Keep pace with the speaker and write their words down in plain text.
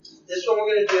This one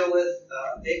we're going to deal with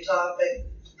a big topic.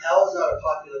 Hell is not a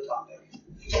popular topic.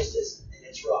 It just isn't, and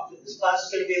it's rough. And this class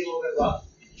is going to be a little bit rough.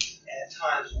 And at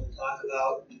times when we talk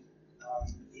about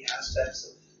the aspects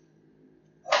of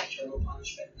eternal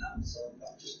punishment now. So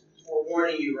I'm just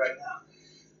forewarning you right now.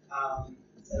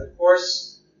 And of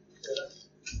course,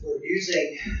 we're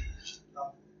using,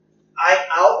 I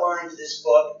outlined this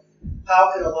book,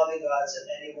 How Can a Loving God Send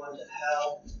Anyone to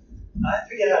Hell? I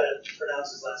forget how to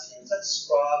pronounce his last name. Is that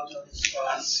Scrog?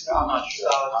 I'm not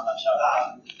sure.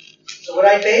 So what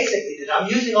I basically did, I'm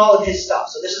using all of his stuff.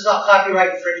 So this is not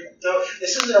copyright infringement. So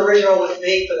this is an original with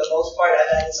me for the most part.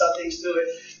 I've added some things to it.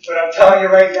 But I'm telling you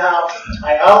right now,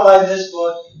 I outlined this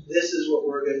book. This is what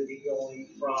we're going to be going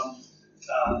from.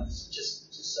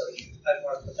 Just so I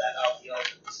want to put that out in the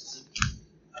open. This isn't,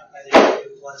 I think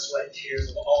it was blood, sweat, and tears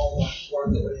of all the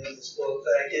work that went into this book.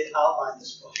 But I did outline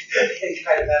this book and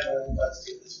kind of have my own thoughts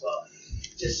to it as well.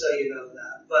 Just so you know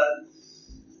that. But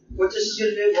what this is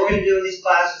going to do, we're going to do in these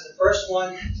classes, the first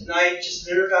one tonight, just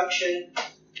an introduction,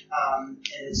 and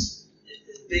it's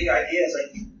the big idea is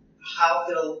like, how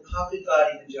could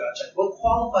God even judge? Like, what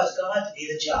qualifies God to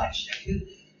be the judge? Like,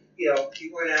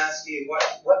 people are going to ask you,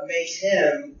 what makes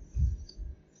him,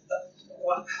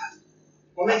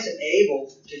 what makes him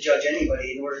able to judge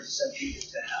anybody in order to send people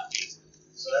to hell?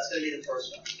 So that's going to be the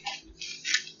first one.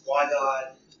 Why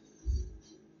God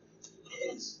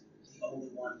is the only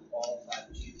one qualified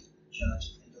to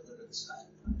judge and deliver this kind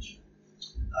of punishment.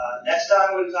 Next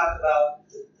time we're going to talk about,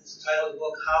 it's the title of the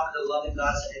book, How Can a Loving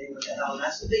God Send Anyone to Hell? And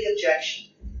that's the big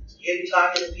objection. So you're going to be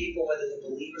talking to people, whether they're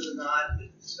believers or not,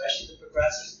 especially the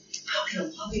progressives. How can a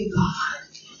loving God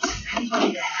send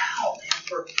anybody to hell? And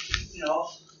for,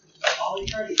 all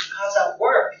eternity. How's that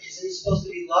work? Isn't he supposed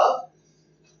to be love?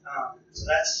 So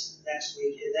that's next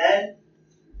week. And then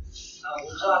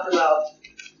we'll talk about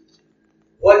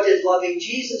what did loving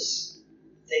Jesus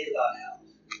think about hell.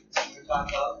 So we're going to talk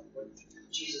about what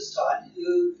Jesus taught,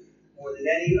 who, more than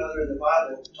any other in the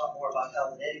Bible, taught more about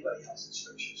hell than anybody else in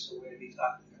Scripture. So we're going to be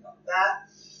talking about that.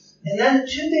 And then the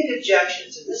two big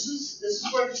objections, and this is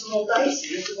where it's a little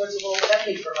dicey. This is where it's a little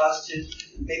heavy for us to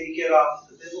maybe get off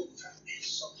the biblical track.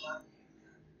 It's so hot.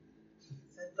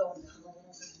 Is that going down a little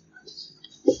bit?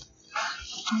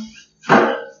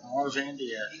 Where's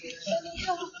Andy at?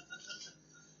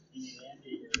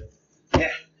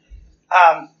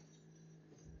 Yeah.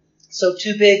 So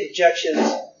two big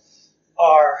objections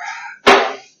are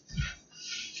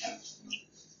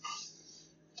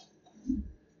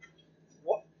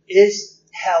what is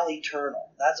hell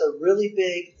eternal? That's a really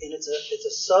big, and it's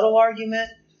a subtle argument,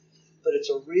 but it's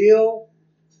a real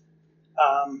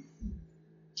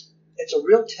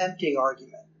tempting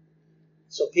argument.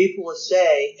 So people will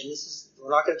say, and we're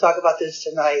not going to talk about this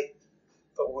tonight,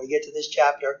 but when we get to this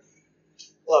chapter,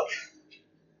 look,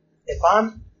 if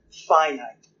I'm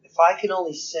finite, if I can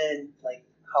only sin like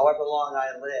however long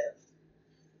I live,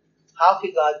 how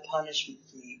could God punish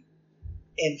me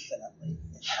infinitely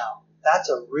in hell? That's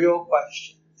a real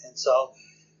question. And so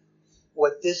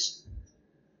what this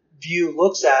view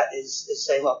looks at is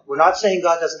saying, look, we're not saying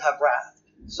God doesn't have wrath.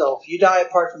 So if you die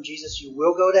apart from Jesus, you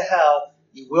will go to hell.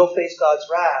 You will face God's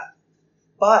wrath.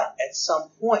 But at some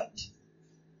point,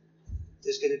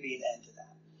 there's going to be an end to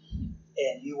that.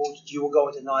 And you will go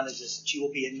into non-existence. You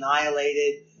will be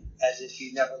annihilated as if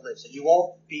you never lived. So you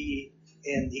won't be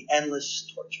in the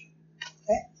endless torture.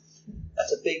 Okay?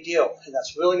 That's a big deal. And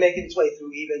that's really making its way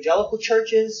through evangelical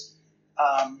churches,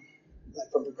 like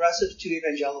from progressives to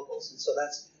evangelicals. And so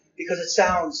that's because it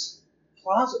sounds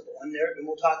plausible. And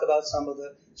we'll talk about some of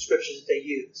the scriptures that they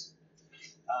use.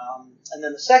 And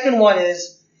then the second one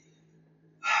is,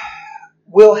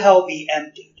 will hell be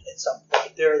emptied at some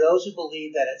point? There are those who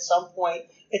believe that at some point,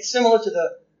 it's similar to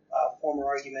the former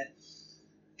argument,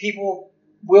 people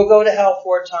will go to hell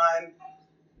for a time.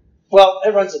 Well,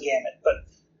 it runs the gamut, but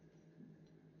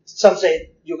some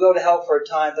say you'll go to hell for a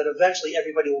time, but eventually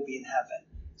everybody will be in heaven.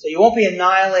 So you won't be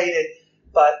annihilated,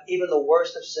 but even the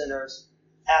worst of sinners,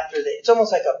 it's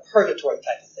almost like a purgatory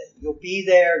type of thing. You'll be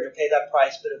there and you'll pay that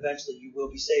price, but eventually you will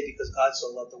be saved because God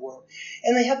so loved the world.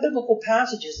 And they have biblical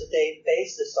passages that they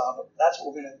base this on, but that's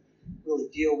what we're going to really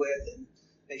deal with and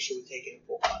make sure we take it in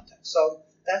full context. So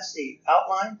that's the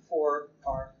outline for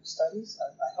our studies.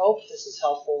 I hope this is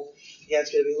helpful. Again,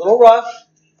 it's going to be a little rough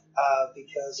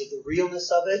because of the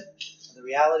realness of it and the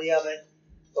reality of it.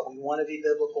 But we want to be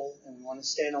biblical, and we want to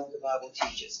stand on what the Bible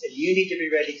teaches. And you need to be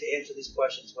ready to answer these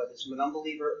questions, whether it's from an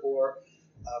unbeliever or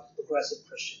a progressive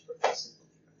Christian, professing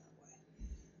believer that way.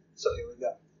 So here we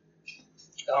go.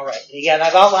 All right. And again,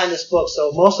 I've outlined this book,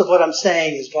 so most of what I'm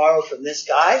saying is borrowed from this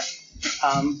guy.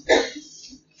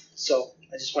 So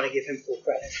I just want to give him full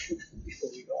credit before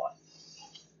we go on.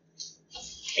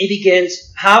 He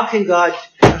begins, how can God...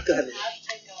 Go ahead.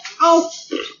 Oh!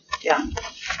 Yeah.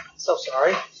 So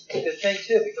sorry. Good thing,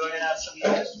 too. We're going to have some of you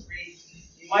just read.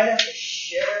 You might have to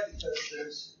share because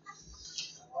there's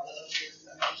a lot of other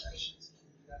sections.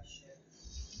 You got to share.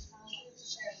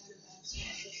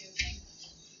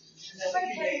 And then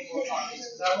we can make more copies.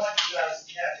 So I want you guys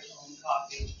to have your own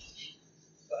copy.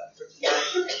 But for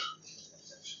tonight...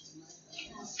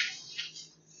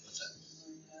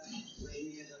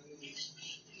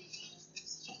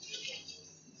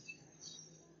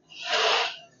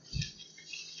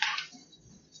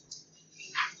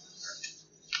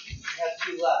 I have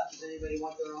 2 left. Does anybody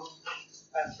want their own?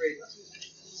 I have 3 left.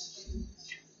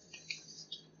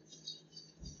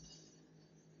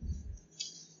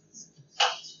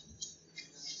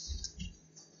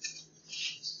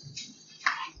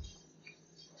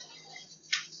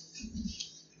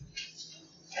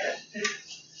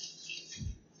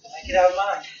 I get out of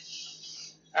mine.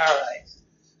 All right.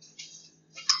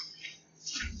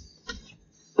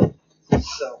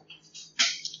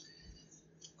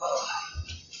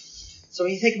 So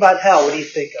when you think about hell, what do you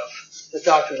think of? The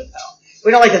doctrine of hell.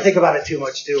 We don't like to think about it too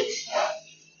much, do we?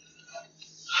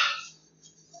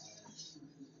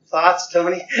 Thoughts,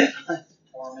 Tony?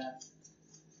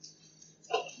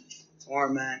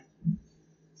 Torment.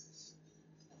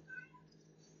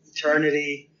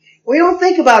 Eternity. We don't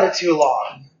think about it too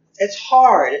long. It's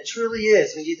hard. It truly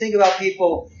is. When you think about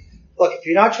people, look, if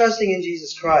you're not trusting in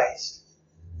Jesus Christ,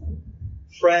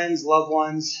 friends, loved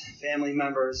ones, family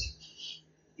members,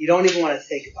 you don't even want to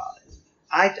think about it.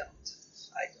 I don't.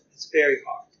 It's very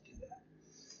hard to do that.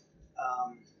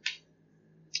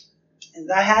 And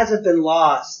that hasn't been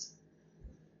lost.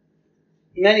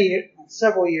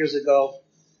 Several years ago,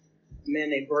 a man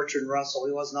named Bertrand Russell,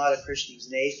 he was not a Christian, he was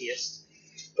an atheist.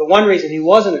 But one reason he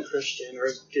wasn't a Christian or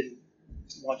didn't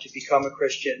want to become a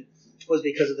Christian was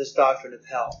because of this doctrine of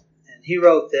hell. And he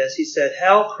wrote this, he said,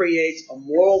 hell creates a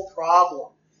moral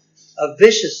problem of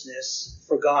viciousness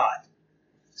for God.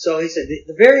 So he said,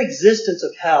 the very existence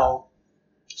of hell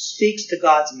speaks to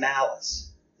God's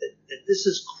malice, that this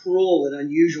is cruel and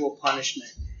unusual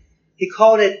punishment. He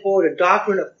called it, quote, a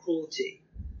doctrine of cruelty.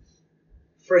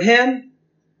 For him,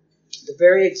 the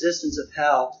very existence of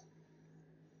hell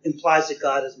implies that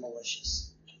God is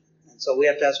malicious. And so we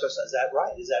have to ask ourselves, is that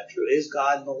right? Is that true? Is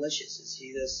God malicious? Is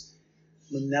he this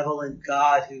benevolent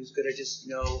God who's going to just,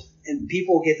 and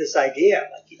people get this idea,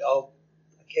 like, a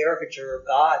caricature of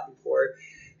God before,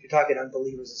 if you're talking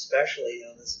unbelievers especially,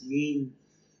 this mean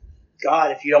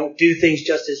God, if you don't do things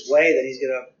just his way, then he's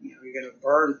going to, you're going to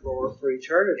burn for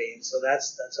eternity. And so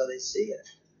that's how they see it.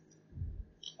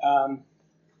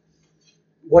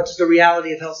 What does the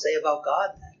reality of hell say about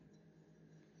God then?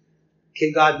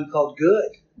 Can God be called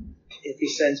good if he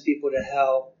sends people to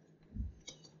hell?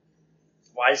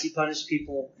 Why does he punish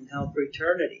people in hell for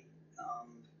eternity?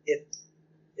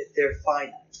 If they're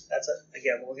finite.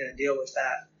 Again, we're going to deal with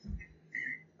that.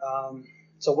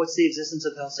 So what's the existence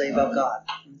of hell say about God?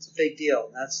 It's a big deal.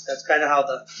 That's kind of how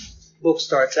the book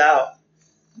starts out.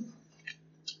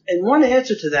 And one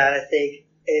answer to that, I think,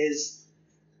 is,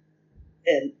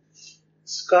 and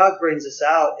Scott brings this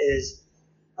out, is,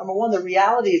 number one, the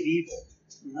reality of evil.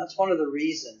 And that's one of the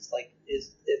reasons,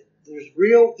 is if there's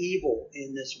real evil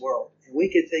in this world, and we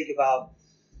could think about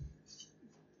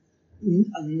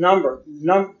an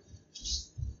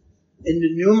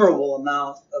innumerable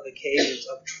amount of occasions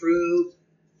of true,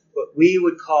 what we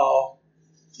would call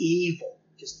evil,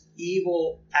 just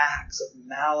evil acts of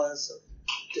malice, of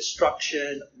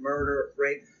destruction, of murder, of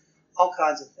rape, all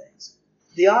kinds of things.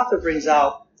 The author brings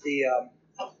out the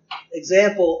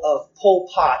example of Pol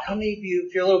Pot. How many of you,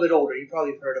 if you're a little bit older, you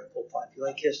probably have heard of Pol Pot, if you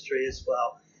like history as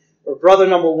well, or Brother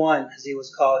Number One, as he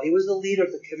was called. He was the leader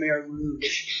of the Khmer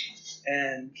Rouge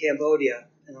in Cambodia.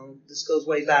 This goes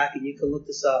way back, and you can look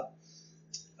this up.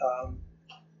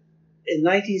 In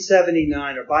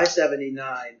 1979, or by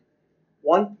 79,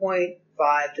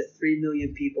 1.5 to 3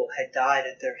 million people had died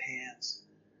at their hands.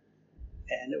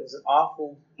 And it was an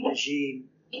awful regime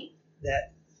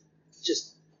that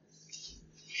just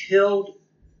killed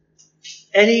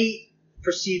any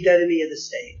perceived enemy of the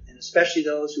state, and especially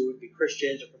those who would be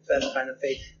Christians or profess kind of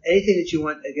faith, anything that you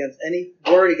went against, any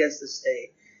word against the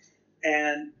state.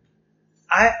 And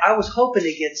I was hoping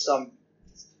to get some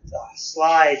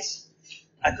slides.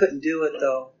 I couldn't do it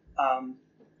though.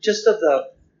 Just of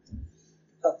the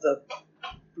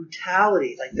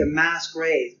brutality, like the mass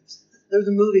graves. There's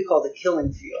a movie called The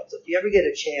Killing Fields. If you ever get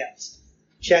a chance,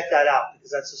 check that out,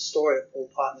 because that's the story of Pol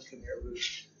Pot and the Khmer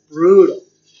Rouge. Brutal,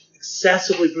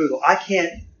 excessively brutal. I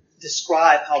can't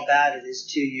describe how bad it is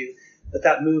to you, but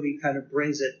that movie kind of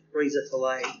brings it to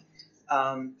light.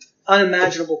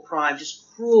 Unimaginable crime, just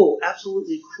cruel,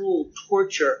 absolutely cruel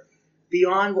torture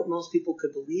beyond what most people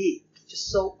could believe. Just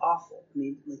so awful. I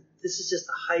mean, this is just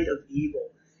the height of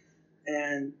evil.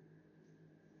 And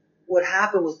what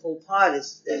happened with Pol Pot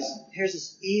is here's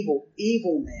this evil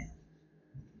man.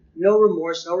 No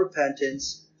remorse, no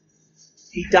repentance.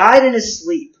 He died in his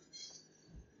sleep.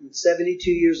 He was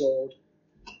 72 years old.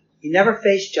 He never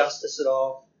faced justice at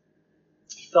all.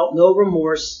 He felt no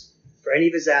remorse for any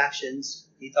of his actions.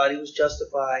 He thought he was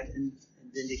justified and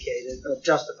vindicated, or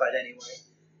justified anyway.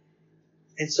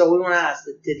 And so we want to ask,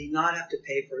 that did he not have to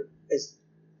pay for, is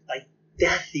like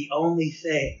death the only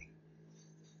thing?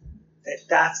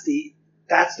 That's the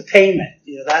payment.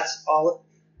 That's all.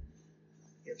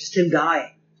 Just him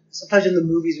dying. Sometimes in the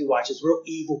movies we watch, it's real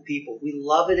evil people. We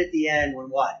love it at the end when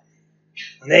what?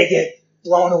 When they get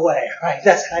blown away, right?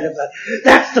 That's kind of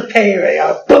that's the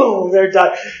payment. Boom, they're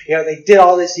done. They did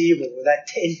all this evil with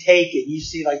that intake, and you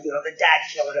see the dad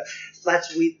killing her.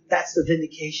 That's the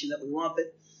vindication that we want.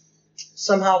 But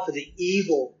somehow for the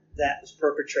evil that was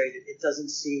perpetrated, it doesn't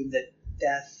seem that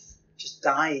death, just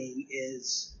dying,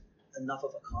 is enough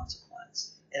of a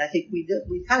consequence. And I think we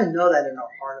kind of know that in our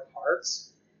heart of hearts.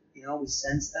 We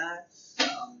sense that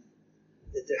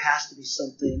there has to be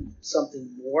something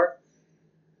more.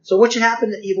 So what should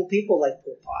happen to evil people like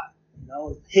Pol Pot?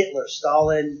 Hitler,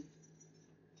 Stalin,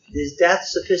 is death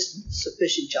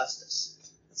sufficient justice?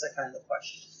 That's that kind of the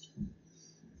question.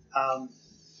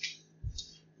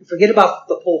 Forget about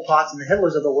the Pol Pots and the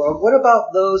Hitlers of the world. What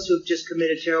about those who've just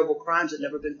committed terrible crimes that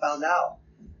never been found out?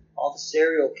 All the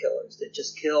serial killers that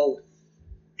just killed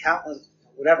countless,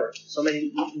 so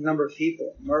many number of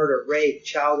people, murder, rape,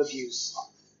 child abuse.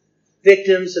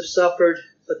 Victims have suffered,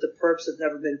 but the perps have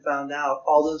never been found out.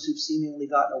 All those who've seemingly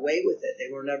gotten away with it,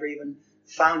 they were never even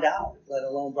found out, let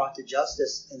alone brought to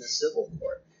justice in a civil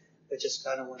court. It just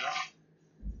kind of went off.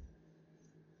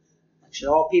 Should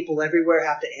all people everywhere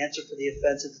have to answer for the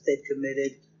offenses that they've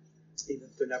committed, even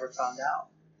if they're never found out?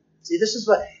 See, this is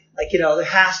what, there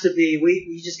has to be,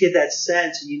 we just get that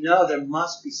sense, and there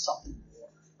must be something more,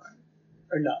 right?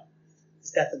 Or no?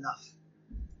 Is death enough?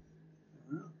 I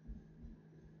don't know.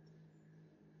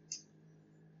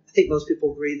 I think most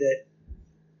people agree that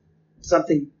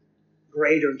something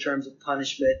greater in terms of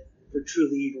punishment for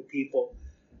truly evil people.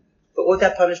 But what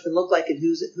that punishment look like, and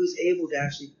who's able to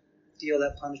actually deal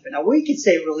that punishment? Now, we can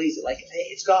say real easy, hey,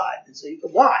 it's God. And so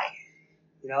why?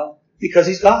 Because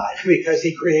he's God. Because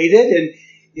he created, and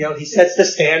he sets the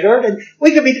standard, and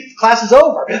we could be, class is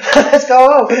over. Let's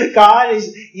go home. God,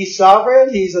 he's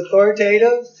sovereign, he's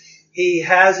authoritative, he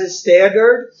has his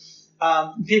standard.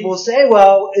 People will say,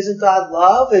 well, isn't God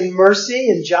love and mercy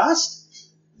and just?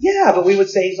 Yeah, but we would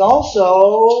say he's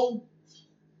also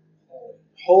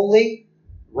holy,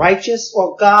 righteous.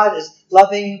 Well, God is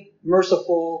loving,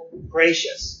 merciful,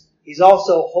 gracious. He's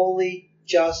also holy,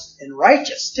 just, and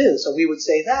righteous too. So we would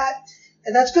say that.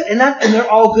 And that's good. And they're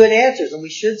all good answers. And we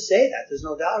should say that. There's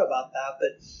no doubt about that.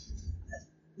 But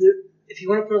if you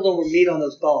want to put a little more meat on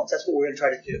those bones, that's what we're going to try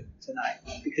to do tonight.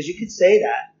 Because you could say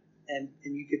that and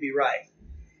you could be right.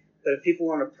 But if people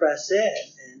want to press in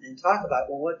and talk about,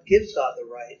 well, what gives God the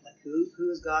right?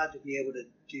 Who is God to be able to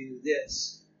do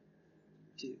this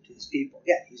to his people?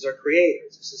 Yeah, he's our creator.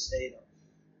 He's a sustainer.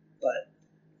 But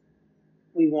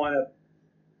we want to,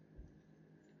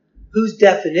 whose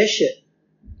definition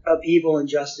of evil and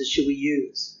justice should we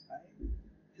use? Right?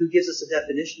 Who gives us a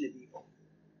definition of evil?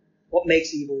 What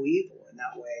makes evil evil in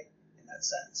that way, in that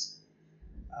sense?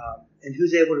 And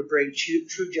who's able to bring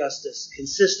true justice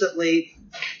consistently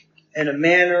in a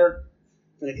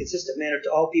consistent manner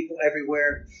to all people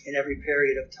everywhere in every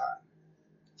period of time?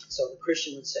 So the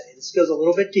Christian would say, this goes a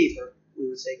little bit deeper, we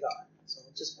would say God. So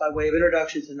just by way of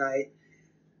introduction tonight,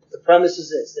 the premise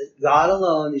is this, that God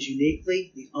alone is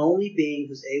uniquely the only being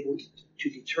who's able to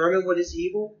determine what is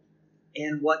evil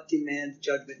and what demands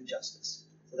judgment and justice.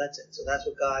 So that's it. So that's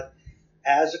what God,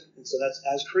 that's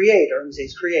as creator, we say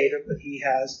he's creator, but he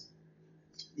has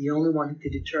the only one who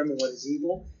can determine what is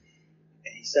evil,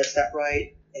 and he sets that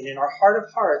right. And in our heart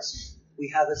of hearts, we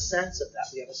have a sense of that.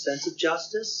 We have a sense of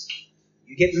justice.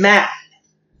 You get mad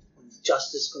when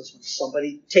justice goes, when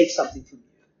somebody takes something from you.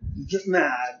 You get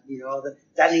mad,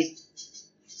 that needs,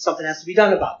 something has to be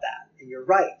done about that, and you're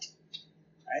right.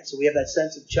 Right? So we have that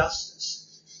sense of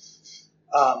justice.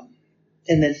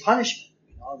 And then punishment.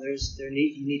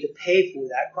 You need to pay for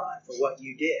that crime, for what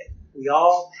you did. We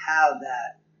all have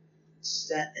that,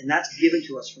 and that's given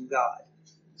to us from God.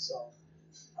 So,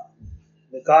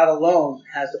 but God alone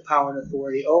has the power and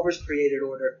authority over his created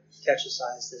order to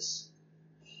exercise this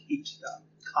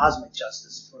cosmic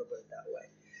justice, if you want to put it that way.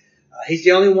 He's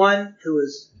the only one who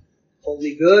is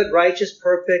wholly good, righteous,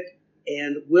 perfect,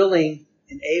 and willing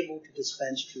and able to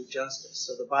dispense true justice.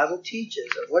 So the Bible teaches,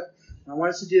 or what I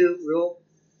want us to do,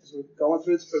 as we're going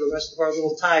through for the rest of our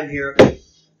little time here, in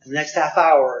the next half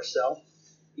hour or so,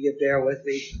 you can bear with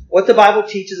me, what the Bible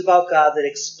teaches about God that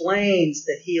explains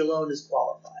that He alone is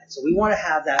qualified. So we want to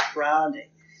have that grounding.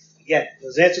 Again,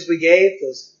 those answers we gave,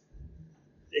 those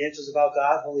answers about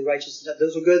God, holy, righteous,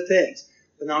 those are good things.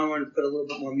 But now I want to put a little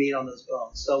bit more meat on those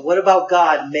bones. So what about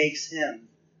God makes Him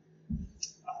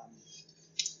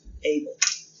able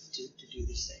to do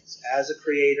these things? As a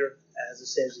creator, as the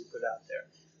sins we put out there.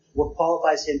 What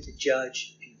qualifies Him to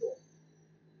judge people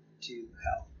to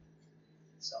hell?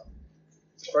 So,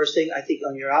 first thing, I think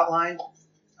on your outline,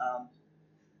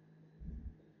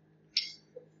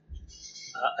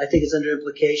 I think it's under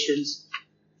implications.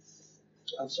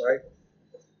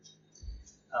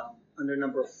 Under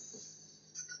number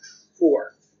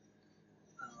 4.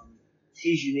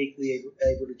 He's uniquely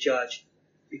able to judge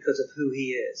because of who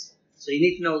He is. So you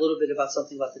need to know a little bit about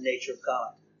something about the nature of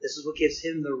God. This is what gives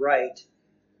Him the right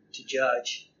to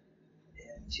judge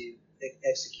and to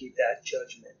execute that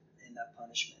judgment and that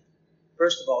punishment.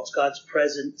 First of all, it's God's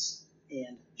presence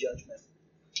and judgment.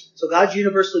 So God's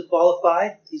universally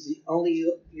qualified. He's the only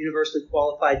universally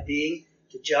qualified being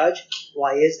to judge.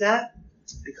 Why is that?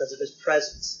 Because of His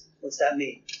presence. What's that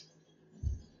mean?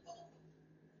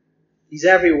 He's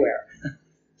everywhere.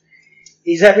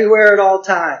 He's everywhere at all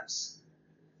times.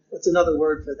 What's another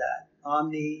word for that?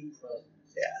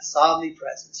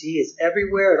 Omnipresence. He is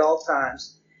everywhere at all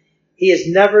times. He is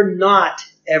never not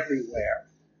everywhere.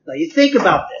 Now you think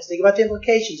about this. Think about the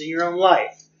implications in your own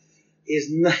life. He is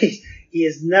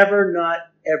never not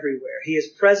everywhere. He is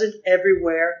present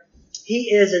everywhere.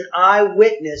 He is an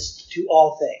eyewitness to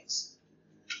all things.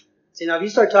 See, now if you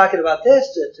start talking about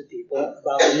this to people,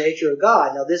 about the nature of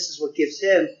God, now this is what gives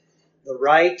Him the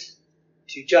right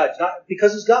to judge. Not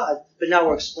because He's God, but now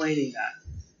we're explaining that.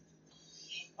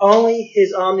 Only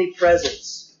His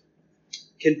omnipresence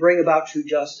can bring about true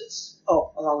justice.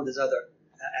 Oh, along with His other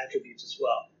attributes as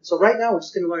well. So right now we're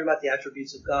just going to learn about the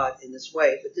attributes of God in this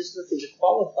way, but this is the thing that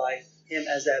qualifies Him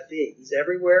as that being. He's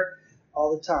everywhere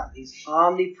all the time. He's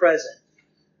omnipresent.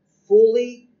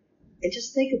 Fully, and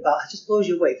just think about it, just blows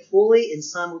you away, fully and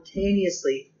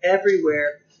simultaneously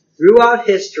everywhere throughout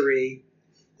history.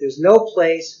 There's no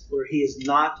place where He is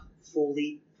not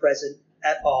fully present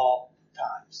at all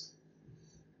times.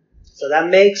 So that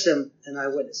makes Him an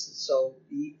eyewitness. So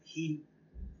he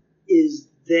is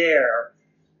there,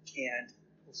 and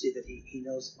we'll see that he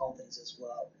knows all things as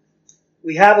well.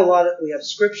 We have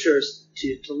scriptures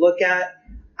to look at.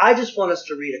 I just want us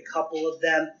to read a couple of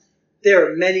them.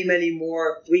 There are many, many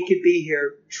more. We could be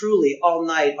here truly all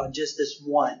night on just this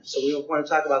one. So we want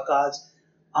to talk about God's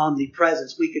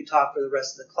omnipresence. We could talk for the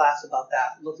rest of the class about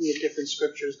that, looking at different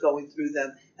scriptures, going through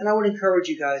them. And I would encourage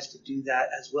you guys to do that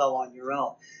as well on your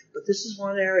own. But this is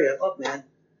one area. Look, man,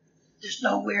 there's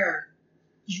nowhere.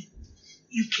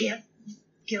 You can't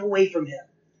get away from Him.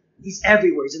 He's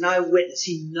everywhere. He's an eyewitness.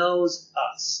 He knows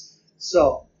us.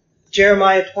 So,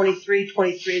 Jeremiah 23,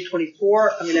 23, and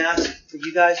 24. I'm going to ask for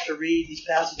you guys to read these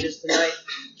passages tonight.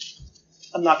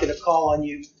 I'm not going to call on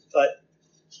you, but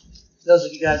those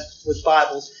of you guys with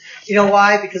Bibles. You know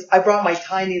why? Because I brought my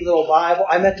tiny little Bible.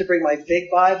 I meant to bring my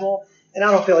big Bible, and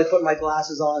I don't feel like putting my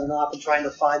glasses on and off and trying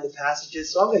to find the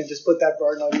passages, so I'm going to just put that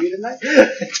burden on you tonight.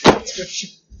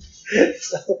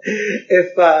 So,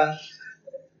 if I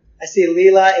see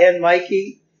Leela and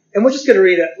Mikey, and we're just going to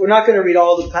read it. We're not going to read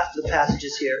all the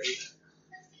passages here.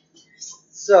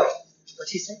 So,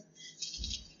 what's he saying?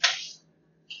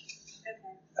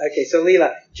 Okay, so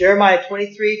Leela, Jeremiah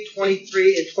 23,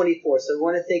 23, and 24. So we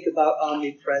want to think about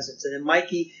omnipresence. And then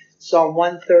Mikey, Psalm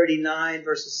 139,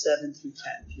 verses 7 through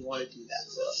 10, if you want to do that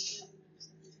for us.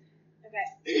 Okay,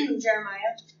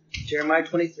 Jeremiah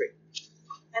 23.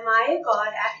 Am I a God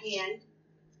at hand,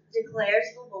 declares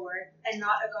the Lord, and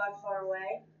not a God far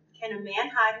away? Can a man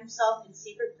hide himself in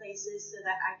secret places so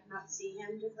that I cannot see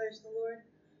him, declares the Lord?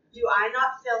 Do I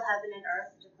not fill heaven and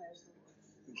earth, declares the Lord?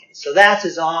 Okay, so that's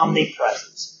His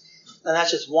omnipresence. And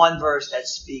that's just one verse that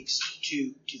speaks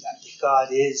to that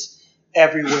God is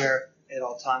everywhere at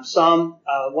all times. Psalm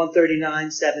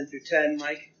 139, 7 through 10,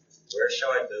 Mike. Where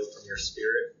shall I go from your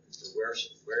spirit? Or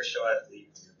where shall I flee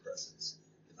from your presence?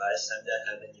 If I ascend to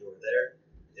heaven, you are there.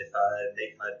 If I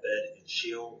make my bed in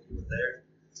Sheol, you are there.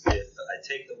 If I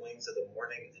take the wings of the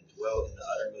morning and dwell in the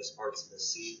uttermost parts of the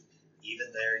sea,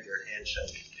 even there your hand shall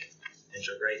lead me, and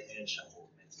your right hand shall hold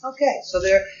me. Okay, so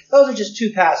those are just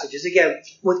two passages. Again,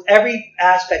 with every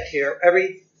aspect here,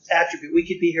 every attribute. We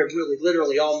could be here really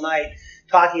literally all night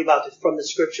talking about this from the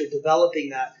scripture, developing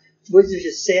that. These are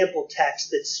just sample texts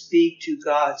that speak to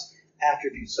God's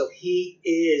attributes. So he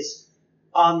is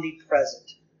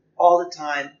omnipresent all the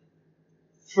time,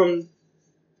 from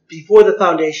before the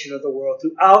foundation of the world,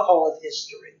 throughout all of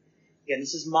history. Again,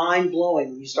 this is mind-blowing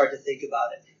when you start to think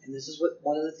about it. And this is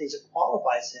one of the things that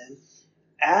qualifies him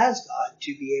as God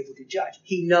to be able to judge.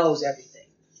 He knows everything.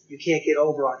 You can't get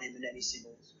over on him in any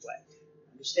single way.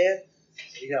 Understand?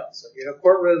 He knows. So if you're in a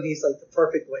courtroom, he's like the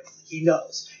perfect witness. He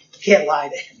knows. You can't lie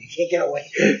to him. You can't get away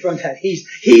from that.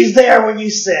 He's there when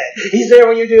you sin. He's there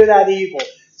when you're doing that evil.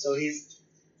 So he's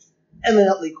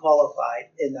eminently qualified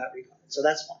in that regard. So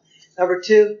that's one. Number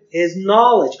two, his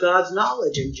knowledge, God's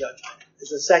knowledge and judgment is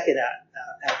the second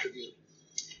attribute.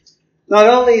 Not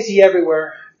only is he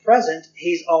everywhere present,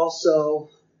 he's also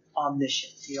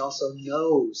omniscient. He also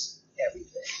knows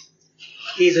everything.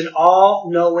 He's an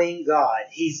all-knowing God.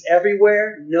 He's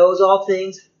everywhere, knows all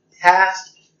things,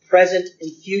 past, present,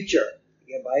 and future.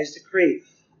 Again, by his decree.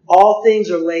 All things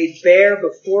are laid bare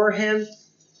before him.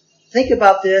 Think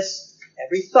about this.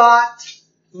 Every thought,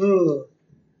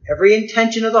 every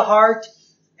intention of the heart,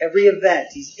 every event.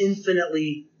 He's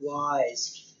infinitely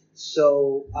wise.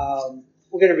 So,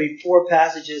 we're going to read 4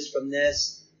 passages from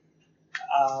this.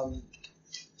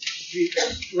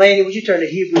 Laney, would you turn to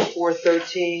Hebrews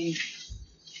 4:13?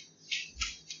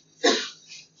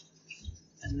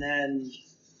 And then,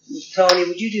 Tony,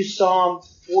 would you do Psalm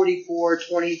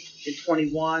 44:20 and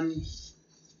 21?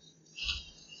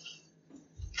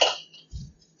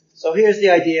 So here's the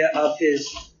idea of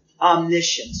his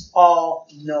omniscience,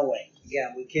 all-knowing.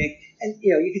 Again, we can't, and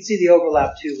you can see the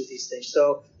overlap too with these things.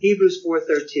 So Hebrews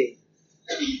 4:13.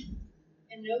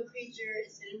 And no creature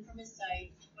is hidden from his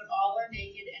sight, but all are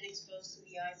naked and exposed to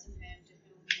the eyes of him to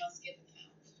whom we must give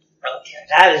account. Okay,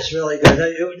 that is really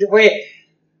good.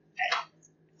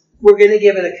 We're going to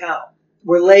give an account.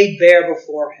 We're laid bare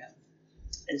before him.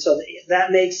 And so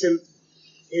that makes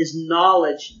his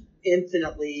knowledge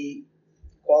infinitely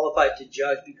qualified to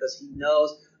judge because he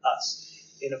knows us.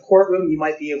 In a courtroom, you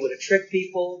might be able to trick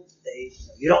people.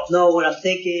 You don't know what I'm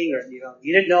thinking, or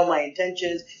you didn't know my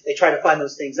intentions. They try to find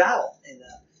those things out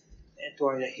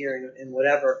during a hearing and what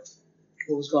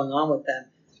was going on with them.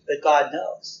 But God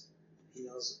knows. He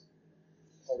knows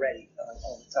already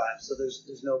all the time. So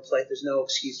there's no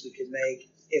excuse we can make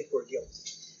if we're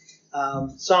guilty.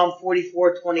 Psalm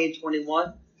 44:20 and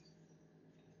 21.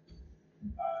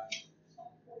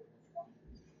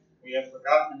 We have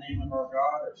forgotten the name of our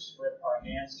God, or spread our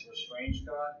hands to a strange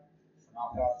God. For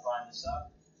not God find us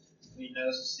out. He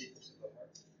knows the secrets of the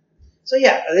heart. So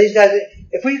these guys,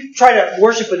 if we try to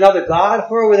worship another God, if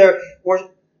we're over there,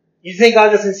 you think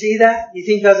God doesn't see that? You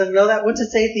think God doesn't know that? What's it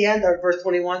say at the end of verse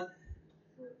 21?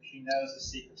 He knows the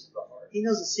secrets of the heart. He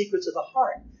knows the secrets of the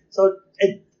heart. So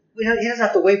he doesn't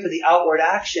have to wait for the outward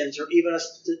actions or even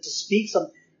us to speak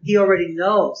something. He already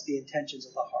knows the intentions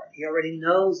of the heart. He already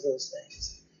knows those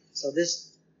things. So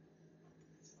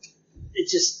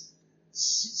it's just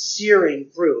searing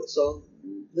through. So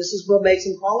this is what makes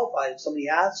him qualified. If somebody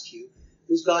asks you,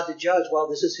 who's God to judge? Well,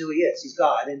 this is who he is. He's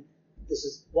God, and this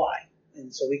is why.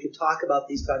 And so we could talk about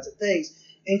these kinds of things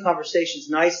in conversations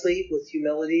nicely with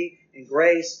humility and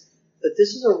grace. But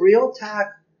this is a real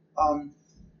attack,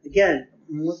 again,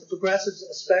 with the progressives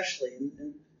especially.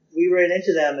 And we ran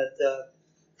into them at the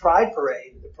Pride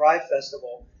Parade, the Pride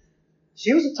Festival.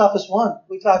 She was the toughest one.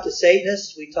 We talked to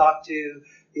Satanists. We talked to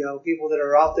people that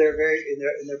are out there very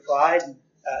in their pride. And,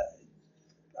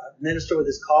 minister with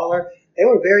his collar. They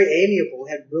were very amiable. We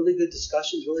had really good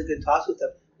discussions, really good talks with them.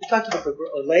 We talked to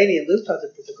Laney and Luke talked to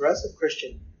the progressive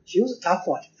Christian. She was a tough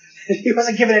one. He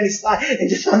wasn't giving any slack, and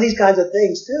just on these kinds of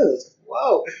things too. It's like,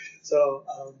 whoa. So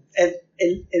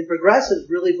and progressives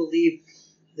really believe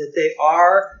that they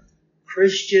are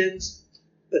Christians,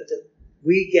 but that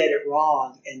we get it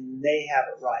wrong and they have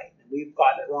it right. And we've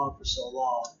gotten it wrong for so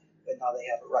long, but now they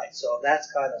have it right. So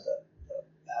that's kind of the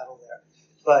battle there.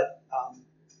 But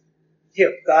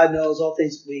here, God knows all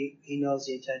things. He knows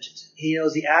the intentions. He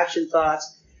knows the action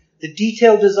thoughts, the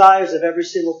detailed desires of every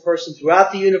single person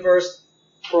throughout the universe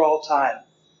for all time.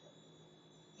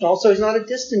 Also, he's not a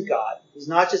distant God. He's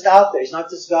not just out there. He's not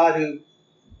this God who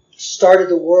started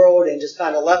the world and just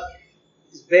kind of left.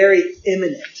 He's very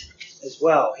imminent as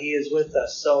well. He is with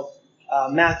us. So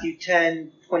Matthew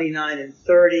 10:29 and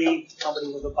 30. Somebody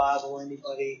with a Bible,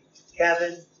 anybody?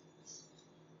 Kevin?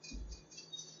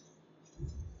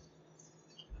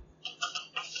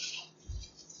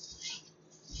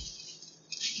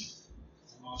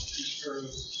 Two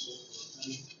sparrows sold for a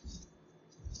penny.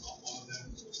 Not one of them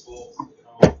was full. They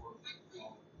all work. The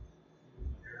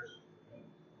hairs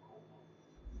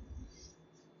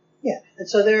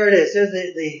so there it is. There's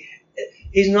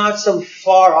he's not some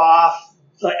far off,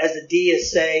 as the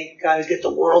deists say, kind of get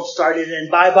the world started and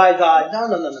bye God.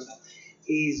 No.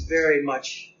 He's very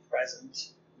much present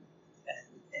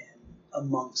and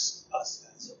amongst us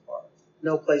so far.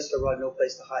 No place to run, no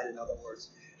place to hide, in other words.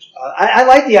 I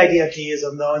like the idea of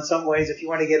deism, though, in some ways, if you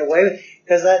want to get away with it,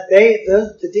 because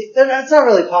that's not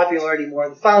really popular anymore.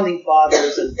 The founding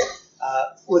fathers and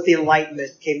with the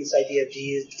Enlightenment came this idea of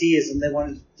deism. They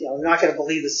wanted, they're not going to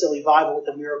believe the silly Bible with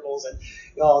the miracles and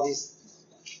all these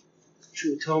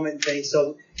true atonement things.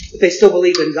 So, but they still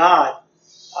believe in God.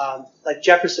 Like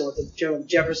Jefferson with the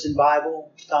Jefferson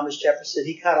Bible, Thomas Jefferson,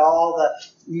 he cut all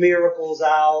the miracles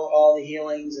out, all the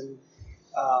healings, and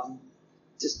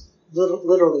just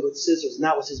literally with scissors, and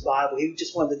that was his Bible. He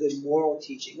just wanted the good moral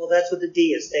teaching. Well, that's what the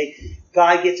deists.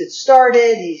 God gets it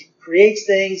started, he creates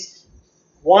things,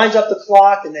 winds up the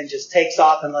clock, and then just takes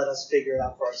off and let us figure it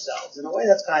out for ourselves. In a way,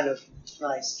 that's kind of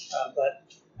nice, but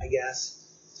I guess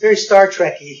it's very Star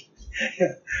Trek-y.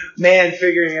 Man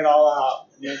figuring it all out.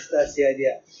 And that's the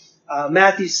idea.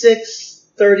 Matthew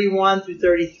 6:31 through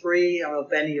 33. I don't know,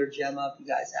 Benny or Gemma, if you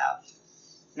guys have.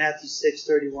 Matthew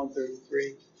 6:31,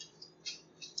 33.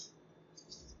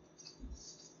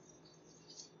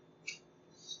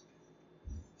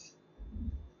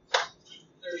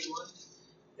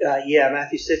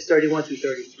 Matthew 6:31 through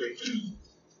 33.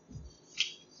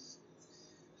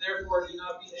 Therefore, do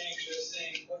not be anxious,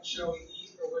 saying, what shall we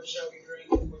eat, or what shall we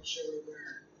drink, or what shall we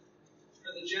wear?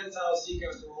 For the Gentiles seek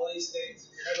after all these things,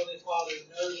 and your heavenly Father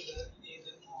knows that you need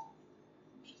them all.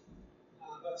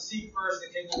 But seek first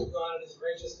the kingdom of God and his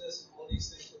righteousness, and all these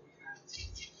things will be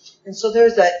added. And so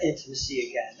there's that intimacy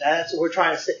again. That's what we're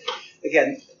trying to say.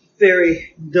 Again,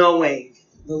 very knowing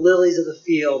the lilies of the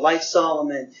field, like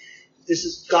Solomon.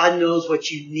 God knows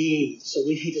what you need, so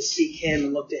we need to seek him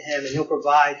and look to him, and he'll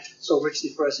provide so richly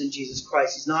for us in Jesus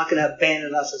Christ. He's not going to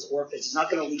abandon us as orphans. He's not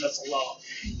going to leave us alone.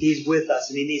 He's with us,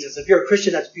 and he needs us. If you're a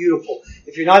Christian, that's beautiful.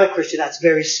 If you're not a Christian, that's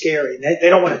very scary. They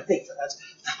don't want to think that.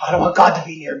 I don't want God to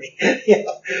be near me,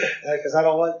 because I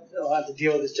don't want to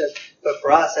deal with this judgment. But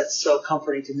for us, that's so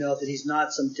comforting to know that he's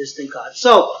not some distant God.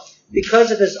 So,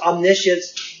 because of his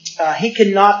omniscience, he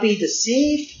cannot be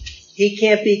deceived. He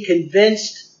can't be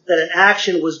convinced that an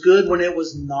action was good when it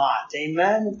was not.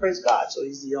 Amen? And praise God. So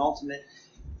he's the ultimate.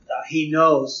 He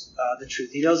knows the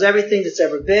truth. He knows everything that's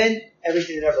ever been,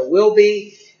 everything that ever will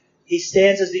be. He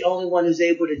stands as the only one who's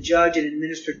able to judge and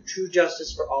administer true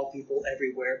justice for all people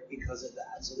everywhere because of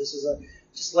that. So this is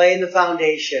just laying the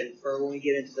foundation for when we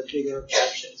get into the bigger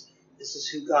objections. This is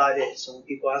who God is. So when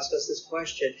people ask us this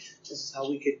question, this is how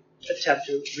we could attempt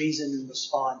to reason and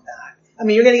respond back. I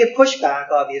mean, you're going to get pushback,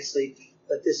 obviously,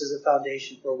 but this is a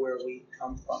foundation for where we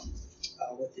come from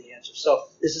with the answer. So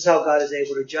this is how God is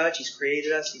able to judge. He's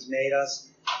created us. He's made us.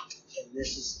 And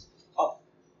this is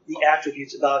the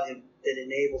attributes about him that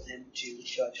enabled him to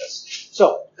judge us.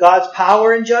 So God's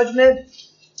power in judgment.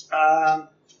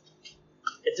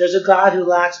 If there's a God who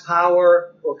lacks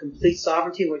power or complete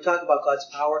sovereignty, when we talk about God's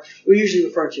power, we usually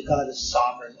refer to God as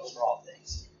sovereign over all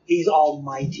things. He's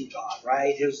Almighty God,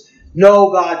 right? There's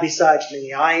no God besides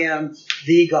me. I am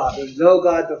the God. There's no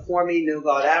God before me, no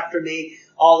God after me.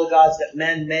 All the gods that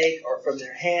men make are from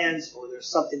their hands, or there's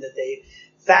something that they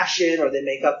fashion or they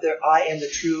make up there. I am the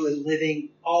true and living,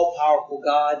 all-powerful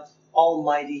God,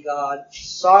 Almighty God,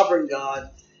 sovereign God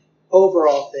over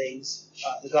all things,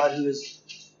 the God who has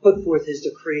put forth his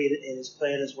decree and his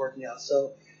plan is working out.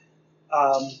 So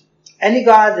any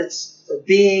God that's or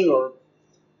being or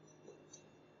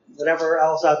whatever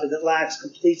else out there that lacks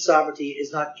complete sovereignty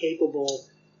is not capable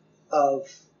of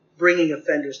bringing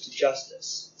offenders to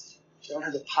justice. They don't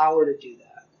have the power to do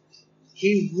that.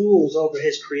 He rules over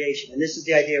his creation. And this is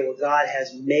the idea where God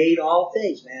has made all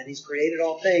things, man. He's created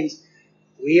all things.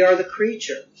 We are the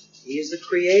creature. He is the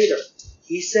creator.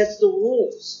 He sets the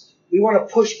rules. We want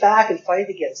to push back and fight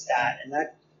against that, and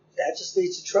that just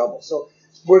leads to trouble. So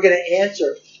we're going to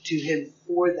answer to him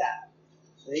for that.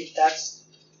 See?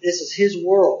 This is his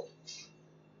world.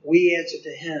 We answer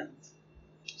to him.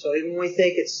 So even when we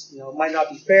think it might not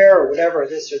be fair or whatever, or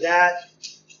this or that,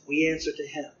 we answer to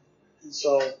him. And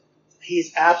so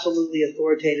he's absolutely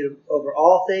authoritative over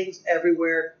all things,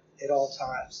 everywhere, at all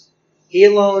times. He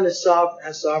alone has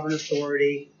sovereign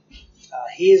authority.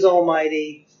 He is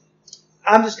almighty.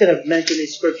 I'm just going to mention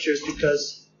these scriptures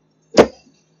because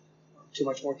too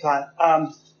much more time.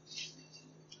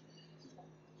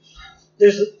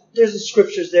 There's the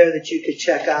scriptures there that you could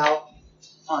check out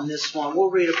on this one. We'll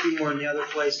read a few more in the other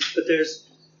places, but there's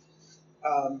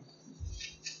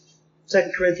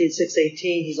 2 Corinthians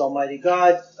 6:18. He's Almighty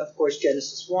God. Of course,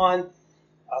 Genesis 1.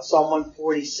 Psalm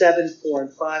 147, 4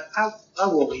 and 5. I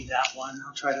will read that one.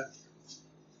 I'll try to.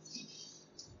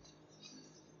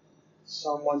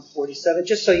 Psalm 147,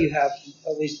 just so you have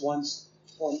at least one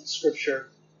scripture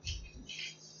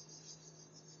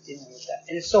dealing with that.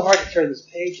 And it's so hard to turn these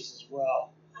pages as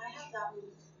well. I have that one.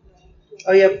 Right.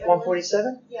 Oh, you have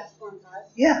 147? Yeah, 4 and 5.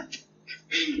 Yeah.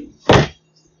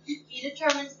 He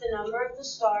determines the number of the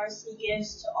stars. He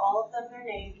gives to all of them their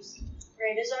names.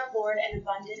 Great is our Lord and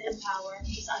abundant in power.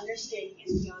 His understanding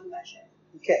is beyond measure.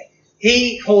 Okay.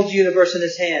 He holds the universe in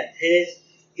his hand.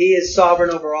 He is sovereign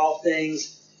over all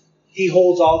things. He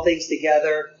holds all things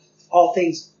together. All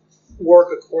things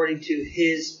work according to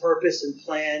his purpose and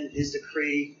plan, his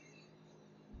decree.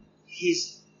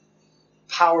 He's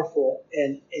powerful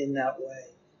in that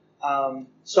way.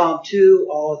 Psalm 2,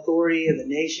 all authority of the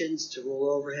nations to rule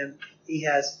over him. He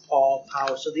has all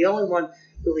power. So the only one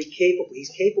really he's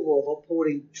capable of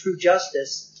upholding true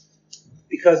justice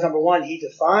because, number one, he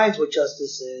defines what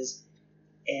justice is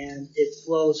and it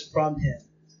flows from him.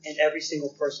 And every single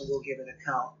person will give an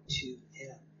account to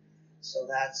him. So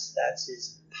that's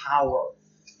his power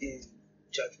in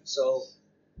judgment. So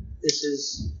this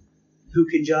is who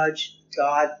can judge?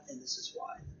 God, and this is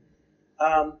why.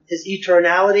 His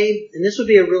eternality, and this would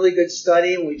be a really good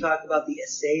study when we talk about the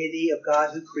aseity of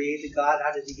God. Who created God?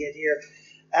 How did he get here?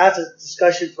 That's a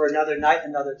discussion for another night,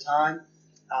 another time.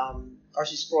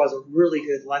 R.C. Sproul has a really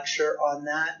good lecture on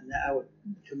that, and I would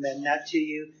commend that to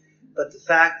you. But the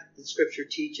fact that Scripture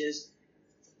teaches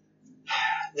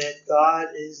that God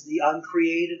is the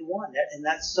uncreated one, and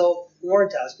that's so foreign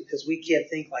to us because we can't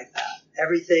think like that.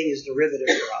 Everything is derivative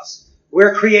for us.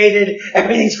 We're created,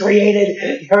 everything's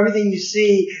created, everything you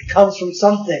see comes from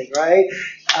something, right?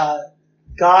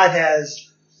 God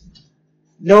has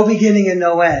no beginning and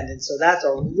no end, and so that's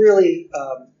a really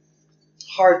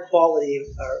hard quality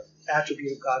or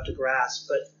attribute of God to grasp,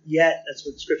 but yet that's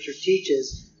what Scripture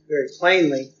teaches very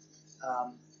plainly.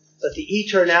 But the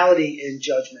eternality in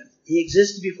judgment. He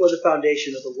existed before the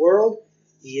foundation of the world.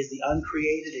 He is the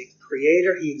uncreated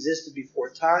creator. He existed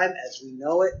before time as we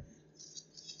know it.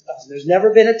 There's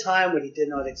never been a time when he did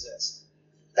not exist.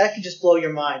 That can just blow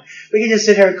your mind. We can just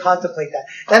sit here and contemplate that.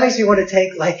 That makes me want to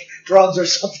take like drugs or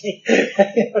something. You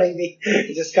know what I mean?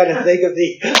 You just kind of think of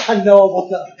the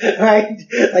unknowable, right?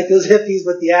 Like those hippies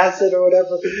with the acid or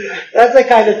whatever. That's the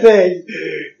kind of thing,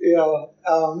 you know,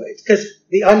 because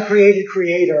the uncreated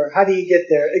creator, how do you get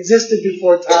there? Existed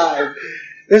before time.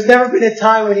 There's never been a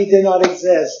time when he did not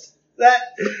exist.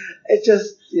 It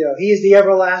just, you know, he is the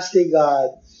everlasting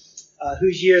God,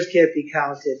 whose years can't be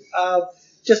counted.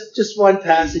 Just one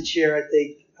passage here, I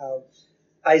think.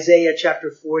 Isaiah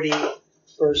chapter 40,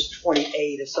 verse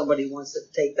 28, if somebody wants to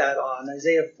take that on.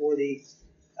 Isaiah 40,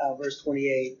 verse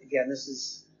 28. Again, this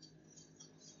is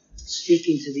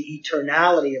speaking to the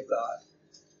eternality of God,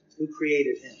 who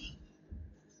created him.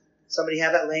 Somebody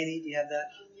have that, Lainey? Do you have that?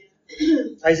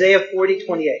 Yeah. Isaiah 40,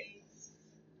 28.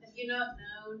 Have you not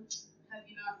known? Have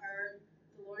you not heard?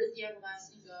 The Lord is the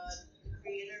everlasting God, the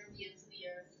creator of the ends of the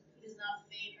earth. He does not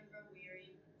faint or grow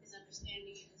weary. His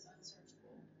understanding is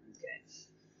unsearchable. Okay.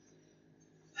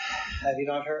 Have you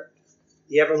not heard?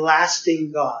 The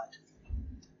everlasting God.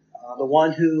 The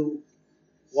one who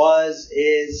was,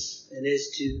 is, and is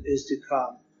to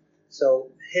come.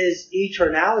 So his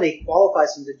eternality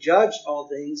qualifies him to judge all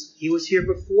things. He was here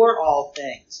before all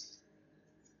things.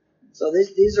 So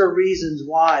these are reasons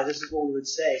why. This is what we would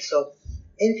say. So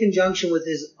in conjunction with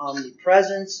his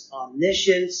omnipresence,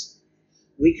 omniscience,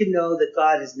 we can know that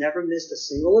God has never missed a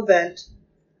single event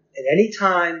at any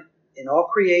time in all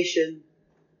creation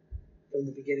from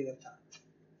the beginning of time.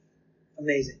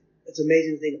 Amazing. It's an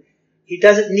amazing thing. He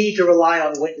doesn't need to rely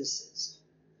on witnesses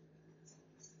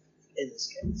in this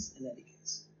case, in any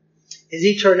case. His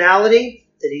eternality,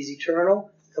 that he's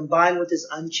eternal, combined with his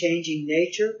unchanging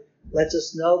nature, lets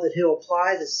us know that he'll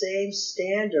apply the same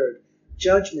standard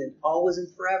judgment always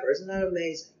and forever. Isn't that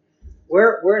amazing?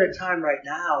 We're in a time right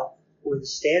now where the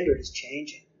standard is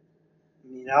changing.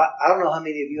 I mean, I don't know how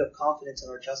many of you have confidence in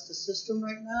our justice system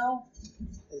right now.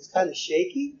 It's kind of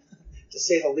shaky, to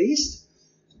say the least.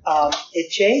 It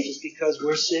changes because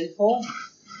we're sinful.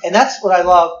 And that's what I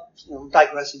love, I'm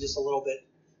digressing just a little bit,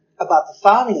 about the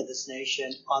founding of this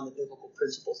nation on the biblical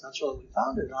principles. That's what we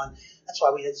founded it on. That's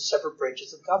why we had separate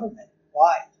branches of government.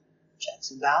 Why?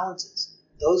 Checks and balances.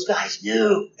 Those guys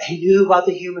knew. They knew about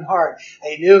the human heart.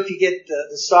 They knew if you get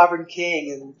the sovereign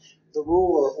king and the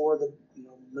ruler or the,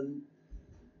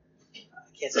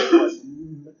 I can't say the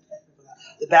word,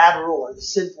 the bad ruler, the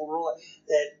sinful ruler,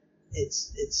 that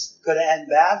it's going to end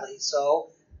badly. So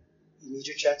you need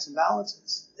your checks and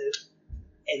balances.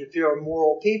 And if you're a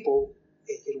moral people,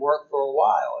 it could work for a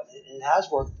while, and it has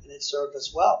worked, and it served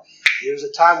us well. There was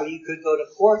a time where you could go to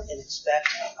court and expect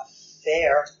a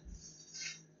fair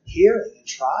hearing and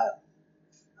trial.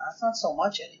 That's not so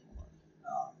much anymore,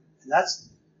 and that's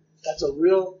a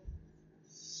real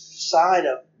sign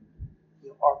of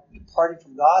our departing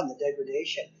from God and the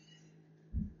degradation.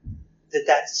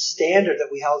 That standard that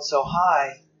we held so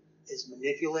high is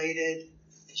manipulated,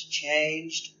 is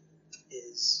changed,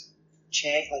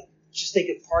 like, just think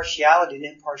of partiality and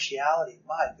impartiality.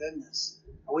 My goodness.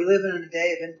 Are we living in a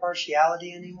day of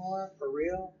impartiality anymore? For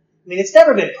real? I mean, it's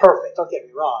never been perfect, don't get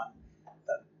me wrong.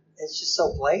 But it's just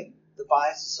so blatant. The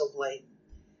bias is so blatant.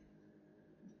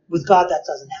 With God, that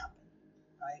doesn't happen.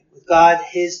 Right? With God,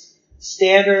 His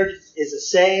standard is the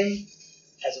same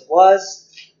as it was.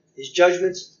 His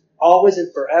judgments always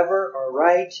and forever are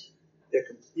right. They're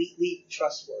completely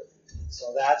trustworthy.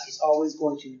 So He's always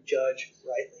going to judge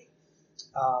rightly.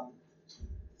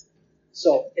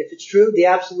 So if it's true, the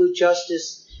absolute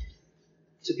justice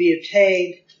to be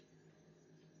obtained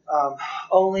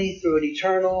only through an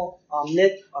eternal,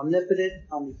 omnipotent,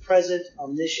 omnipresent,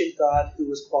 omniscient God who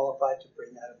was qualified to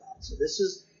bring that about. So this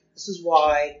is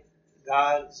why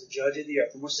God is a judge of the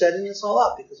earth. And we're setting this all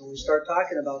up because when we start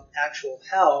talking about actual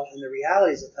hell and the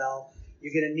realities of hell,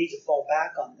 you're going to need to fall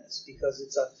back on this because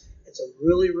it's a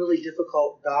really, really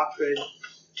difficult doctrine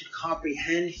to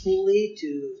comprehend fully,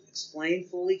 to explain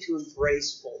fully, to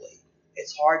embrace fully.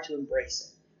 It's hard to embrace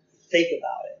it. Think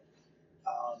about it.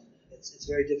 It's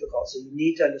very difficult. So you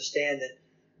need to understand that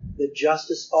the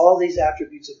justice, all these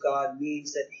attributes of God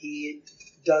means that He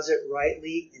does it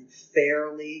rightly and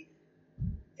fairly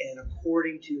and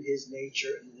according to His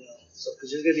nature and will. So,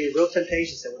 because there's going to be a real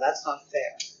temptation to say, well, that's not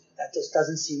fair. That just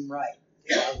doesn't seem right.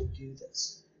 God would do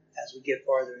this as we get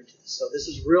farther into this. So this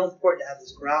is real important to have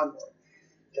this groundwork,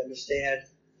 to understand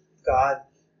God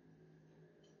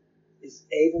is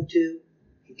able to.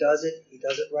 He does it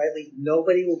rightly.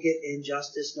 Nobody will get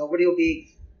injustice. Nobody will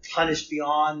be punished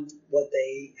beyond what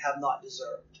they have not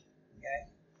deserved. Okay?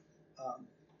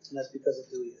 And that's because of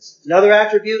who He is. Another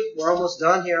attribute, we're almost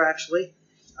done here actually.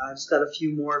 I've just got a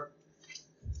few more,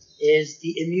 is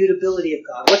the immutability of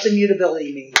God. What's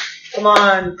immutability mean? Come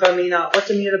on, Carmina. What's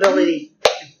immutability?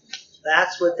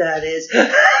 That's what that is.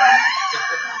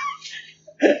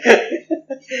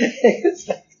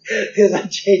 Because I'm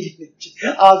changing it.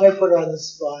 I'm going to put her on the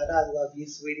spot. I love you,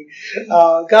 sweetie.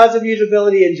 God's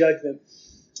immutability and judgment.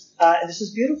 And this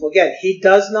is beautiful. Again, He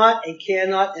does not and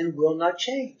cannot and will not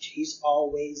change. He's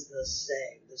always the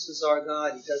same. This is our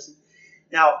God. He doesn't.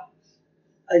 Now,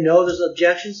 I know there's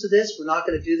objections to this. We're not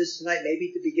going to do this tonight. Maybe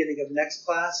at the beginning of next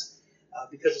class.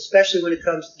 Because especially when it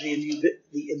comes to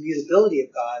the immutability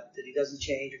of God, that He doesn't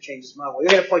change or change His mind. Well,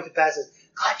 you're going to point to passages.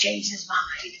 God changed His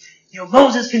mind.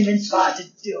 Moses convinced God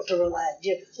to relent.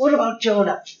 What about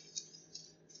Jonah?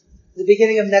 The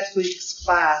beginning of next week's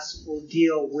class will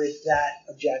deal with that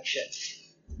objection.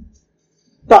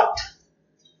 But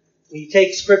when you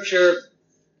take Scripture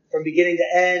from beginning to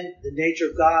end, the nature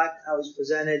of God, how He's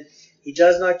presented, He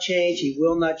does not change. He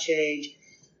will not change.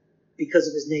 Because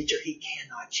of His nature, He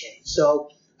cannot change. So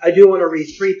I do want to read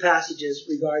 3 passages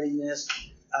regarding this.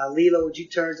 Leela, would you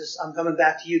turn to, I'm coming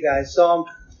back to you guys. Psalm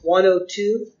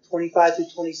 102, 25 through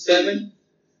 27.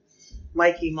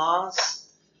 Mikey Moss.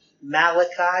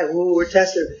 Malachi. Ooh, we're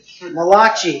testing.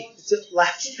 Malachi.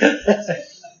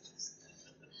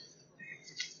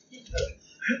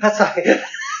 That's okay.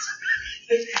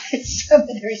 It's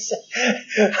seminary.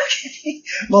 Okay.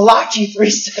 Malachi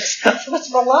 3:6. What's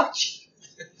Malachi?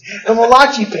 The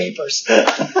Malachi Papers. The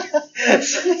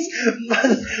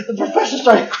professor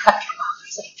started cracking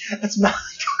up. That's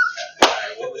Malachi.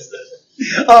 What was that?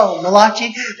 Oh,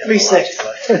 Malachi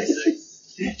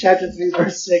 3:6. Chapter 3,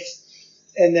 verse 6.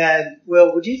 And then,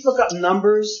 Will, would you look up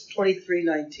Numbers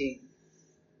 23:19?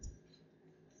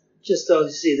 Just so you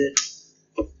see that.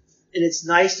 And it's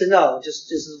nice to know,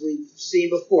 just as we've seen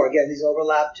before. Again, these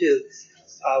overlap too.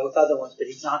 With other ones, but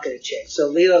He's not going to change.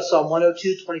 So Leela, Psalm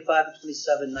 102, 25 and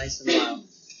 27, nice and loud.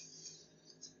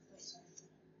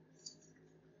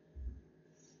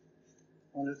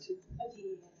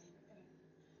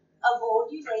 Of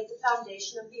old you laid the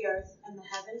foundation of the earth, and the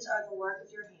heavens are the work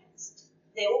of your hands.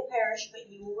 They will perish, but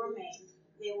you will remain.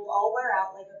 They will all wear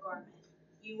out like a garment.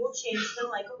 You will change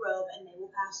them like a robe, and they will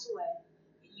pass away.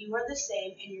 But you are the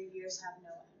same, and your years have no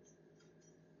end.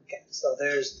 Okay, so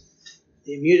there's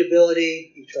the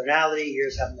immutability, eternality,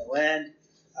 years have no end.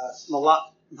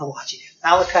 Malachi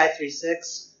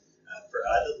 3:6. For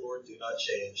I, the Lord, do not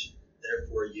change.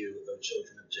 Therefore you, O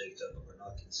children of Jacob, are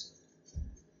not consumed.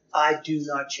 I do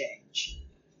not change.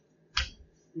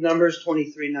 Numbers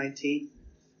 23:19.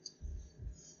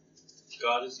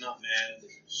 God is not man that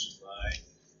he should lie,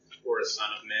 or a son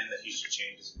of man that he should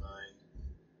change his mind.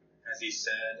 Has he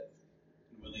said,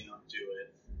 and will he not do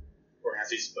it? Or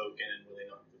has he spoken, and will he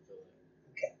not fulfill it?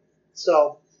 Okay.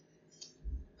 So,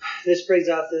 this brings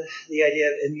out the idea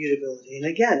of immutability. And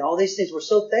again, all these things, we're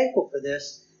so thankful for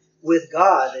this with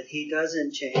God that he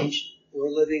doesn't change. We're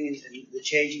living in the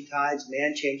changing tides.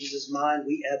 Man changes his mind.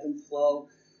 We ebb and flow.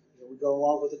 We go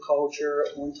along with the culture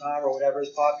at one time or whatever is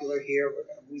popular here.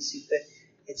 We see fit.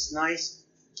 It's nice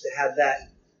to have that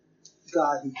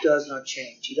God who does not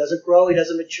change. He doesn't grow. He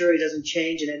doesn't mature. He doesn't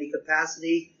change in any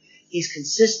capacity. He's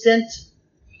consistent.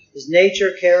 His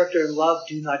nature, character, and love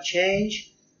do not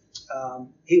change.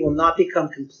 He will not become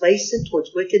complacent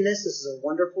towards wickedness. This is a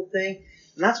wonderful thing.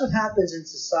 And that's what happens in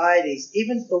societies,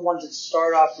 even the ones that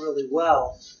start off really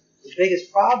well. The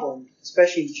biggest problem,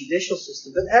 especially in the judicial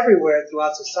system, but everywhere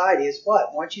throughout society, is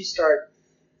what? Once you start,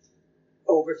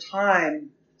 over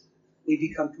time, we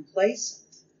become complacent.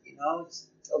 It's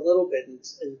a little bit.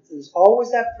 There's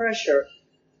always that pressure.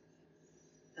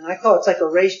 And I call it's like a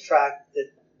racetrack that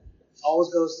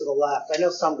always goes to the left. I know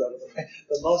some go to the right,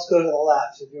 but most go to the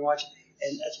left. If you're watching,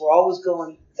 and we're always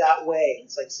going that way.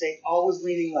 It's like always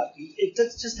leaning left. It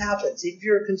just happens. If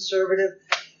you're a conservative,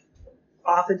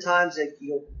 oftentimes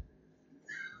the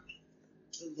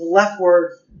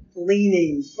leftward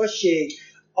leaning, pushing,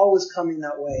 always coming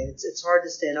that way. It's hard to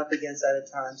stand up against that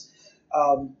at times.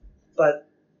 But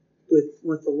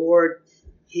with the Lord,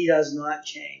 he does not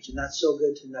change, and that's so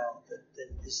good to know that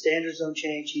his standards don't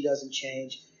change. He doesn't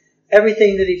change.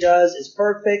 Everything that he does is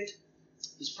perfect.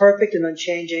 He's perfect and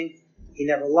unchanging. He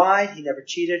never lied. He never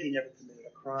cheated. He never committed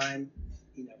a crime.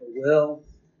 He never will.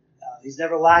 He's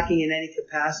never lacking in any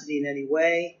capacity in any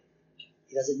way.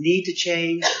 He doesn't need to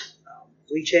change.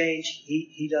 We change.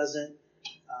 He doesn't.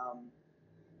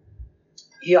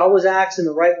 He always acts in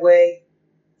the right way.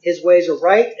 His ways are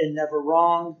right and never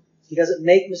wrong. He doesn't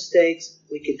make mistakes.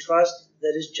 We can trust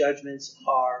that his judgments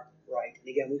are right. And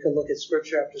again, we can look at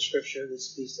scripture after scripture that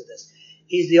speaks to this.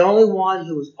 He's the only one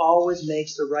who always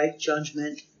makes the right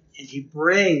judgment, and he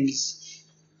brings,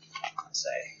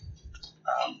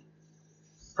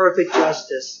 perfect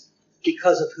justice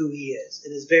because of who he is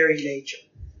in his very nature.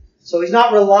 So he's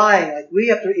not relying, like we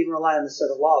have to even rely on the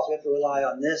set of laws. We have to rely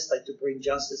on this, like to bring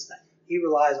justice. He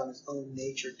relies on his own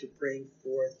nature to bring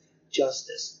forth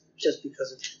justice, just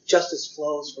because justice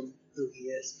flows from who he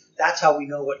is. That's how we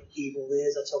know what evil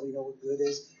is. That's how we know what good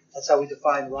is. That's how we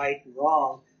define right and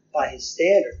wrong, by his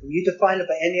standard. When you define it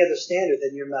by any other standard,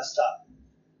 then you're messed up.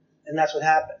 And that's what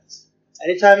happens.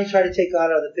 Anytime you try to take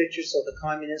God out of the picture, so the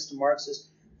communist and Marxist,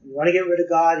 you want to get rid of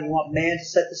God and you want man to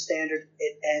set the standard,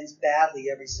 it ends badly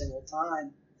every single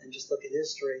time. And just look at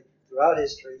history, throughout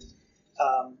history.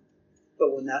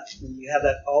 But when you have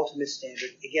that ultimate standard,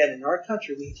 again, in our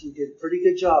country, we did a pretty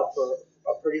good job for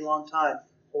a pretty long time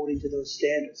holding to those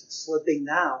standards. It's slipping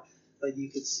now, but you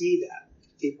could see that.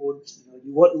 People would,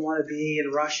 you wouldn't want to be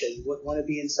in Russia. You wouldn't want to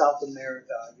be in South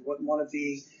America. You wouldn't want to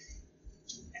be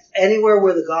anywhere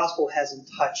where the gospel hasn't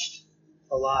touched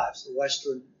the lives, the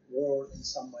Western world in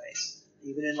some ways.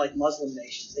 Even in like Muslim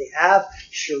nations, they have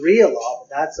Sharia law,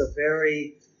 but that's a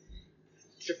very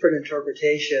different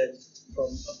interpretation from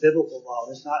a biblical law.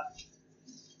 There's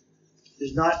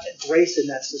not grace in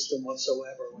that system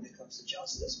whatsoever when it comes to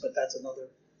justice, but that's another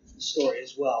story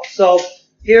as well. So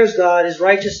here's God. His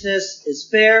righteousness is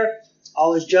fair.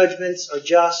 All his judgments are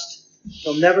just.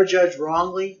 He'll never judge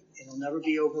wrongly, and he'll never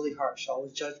be overly harsh. All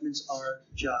his judgments are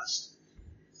just.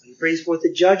 When he brings forth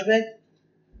the judgment,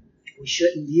 we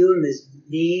shouldn't view him as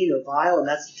mean or vile, and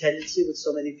that's the tendency with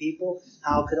so many people.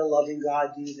 How could a loving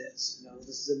God do this?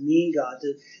 This is a mean God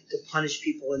to punish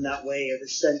people in that way or to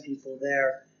send people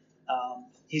there.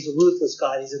 He's a ruthless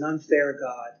God. He's an unfair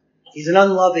God. He's an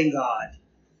unloving God.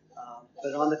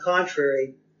 But on the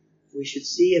contrary, we should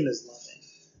see him as loving.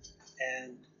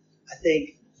 And I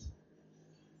think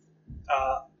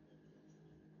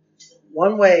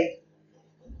one way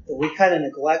that we kind of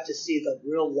neglect to see the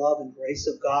real love and grace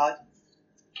of God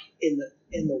in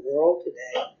the world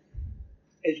today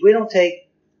is we don't take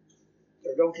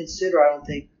or don't consider, I don't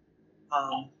think,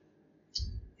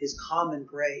 his common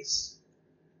grace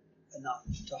enough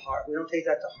to heart. We don't take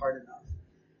that to heart enough.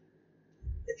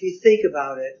 If you think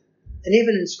about it, and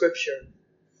even in Scripture,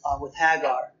 with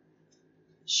Hagar,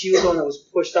 she was the one that was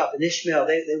pushed off, and Ishmael,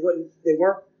 they weren't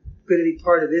going to be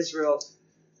part of Israel,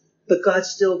 but God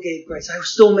still gave grace. I will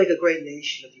still make a great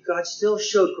nation of you. God still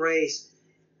showed grace,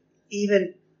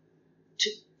 even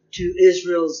to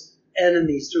Israel's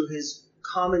enemies through his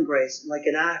common grace. Like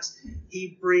in Acts,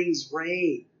 he brings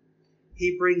rain.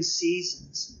 He brings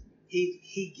seasons.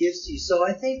 He gives to you. So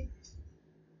I think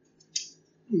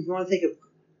you want to think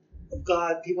of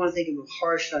God, people want to think of him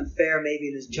harsh and unfair maybe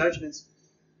in his judgments.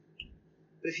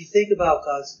 But if you think about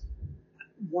God's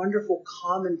wonderful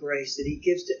common grace that he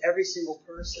gives to every single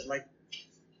person, like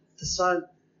the sun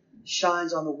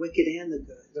shines on the wicked and the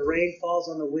good. The rain falls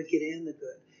on the wicked and the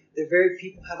good. The very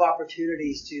people have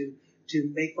opportunities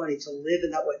to make money, to live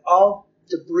in that way, all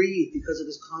to breathe because of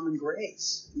his common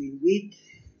grace. I mean, we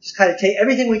just kind of take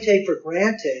everything we take for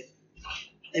granted,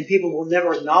 and people will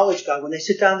never acknowledge God. When they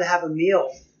sit down to have a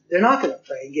meal, they're not going to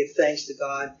pray and give thanks to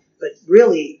God. But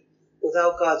really,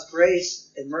 without God's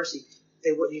grace and mercy,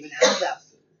 they wouldn't even have that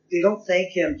food. They don't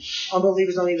thank him.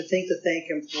 Unbelievers don't even think to thank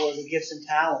him for the gifts and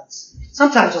talents.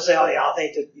 Sometimes they'll say, "Oh yeah,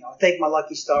 I'll thank my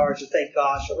lucky stars, or thank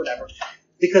gosh, or whatever,"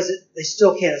 because they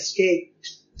still can't escape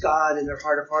God in their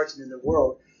heart of hearts and in the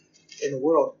world.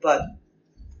 But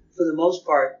for the most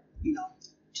part,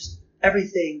 just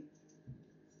everything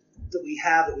that we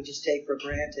have that we just take for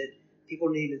granted, people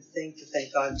need to think to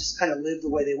thank God and just kind of live the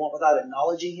way they want without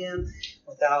acknowledging him,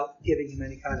 without giving him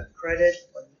any kind of credit.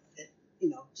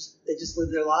 They just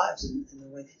live their lives in the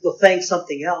way. They'll thank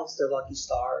something else, their lucky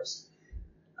stars,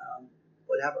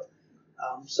 whatever.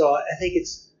 So I think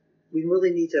we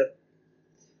really need to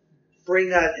bring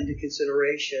that into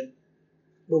consideration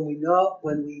when we know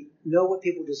what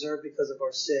people deserve because of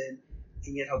our sin,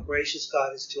 and yet how gracious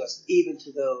God is to us, even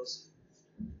to those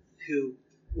who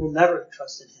will never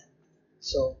trust in him.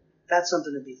 So that's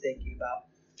something to be thinking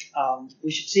about. We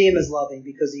should see him as loving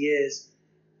because he is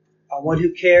one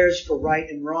who cares for right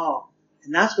and wrong.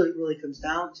 And that's what it really comes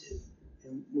down to.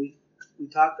 And we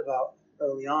talked about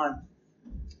early on.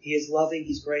 He is loving,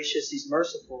 he's gracious, he's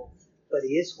merciful, but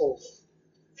he is holy.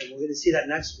 And we're going to see that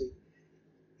next week.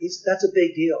 That's a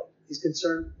big deal. He's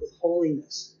concerned with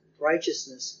holiness,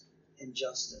 righteousness, and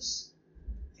justice.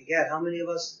 Again, how many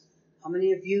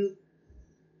of you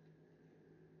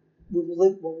would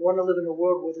want to live in a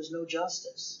world where there's no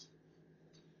justice?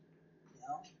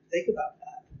 Think about that.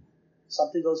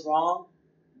 Something goes wrong.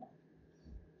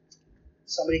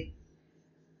 Somebody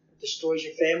destroys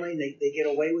your family and they get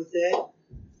away with it.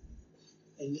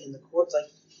 And the court's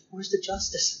like, where's the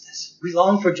justice in this? We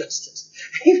long for justice.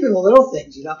 Even the little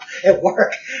things, at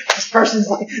work. This person's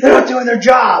like, they're not doing their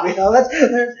job,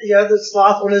 the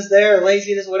slothfulness there,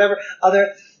 laziness, whatever.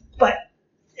 But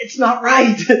it's not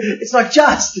right. It's not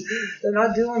just. They're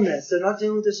not doing this. They're not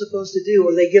doing what they're supposed to do,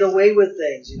 or they get away with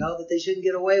things, that they shouldn't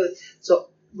get away with. So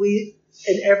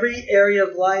in every area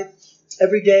of life,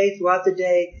 every day, throughout the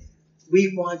day,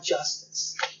 we want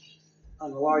justice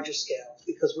on a larger scale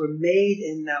because we're made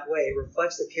in that way. It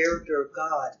reflects the character of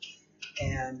God,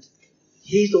 and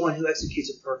he's the one who executes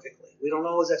it perfectly. We don't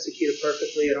always execute it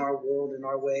perfectly in our world, in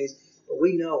our ways, but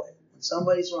we know it. When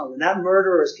somebody's wrong, when that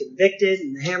murderer is convicted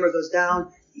and the hammer goes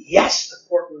down, yes, the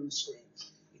courtroom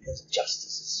screams because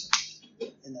justice is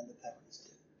served, and then the penalties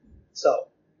do. So,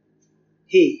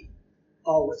 he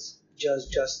always judges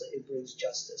justly and brings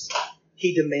justice.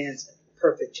 He demands it,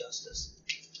 perfect justice.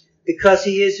 Because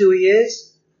he is who he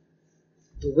is,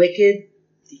 the wicked,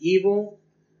 the evil,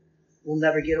 will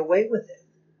never get away with it.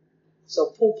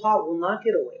 So Pol Pot will not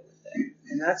get away with it.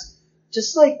 And that's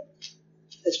just like,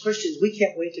 as Christians, we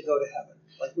can't wait to go to heaven.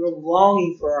 Like, we're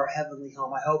longing for our heavenly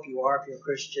home. I hope you are if you're a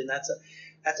Christian. That's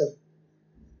a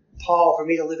Paul, for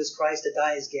me to live as Christ, to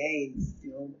die as gain.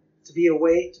 To be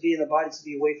in the body, to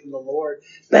be away from the Lord.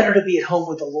 Better to be at home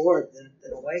with the Lord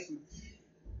than away from him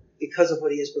because of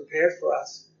what he has prepared for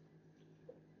us.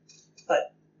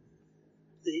 But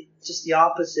just the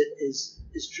opposite is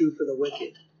true for the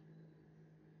wicked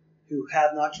who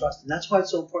have not trusted. And that's why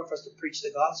it's so important for us to preach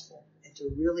the gospel and to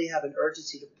really have an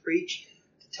urgency to preach,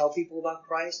 to tell people about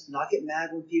Christ, not get mad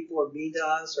when people are mean to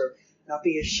us, or not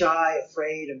be shy,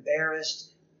 afraid,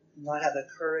 embarrassed, not have the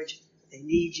courage. They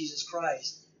need Jesus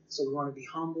Christ. So we want to be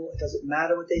humble. It doesn't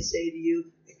matter what they say to you.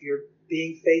 If you're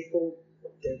being faithful,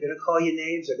 they're going to call you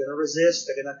names. They're going to resist.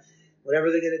 They're going to,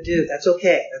 whatever they're going to do. That's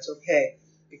okay. That's okay.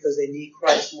 Because they need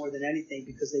Christ more than anything.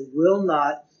 Because they will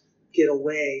not get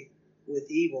away with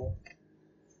evil,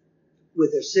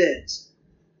 with their sins,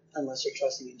 unless they're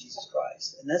trusting in Jesus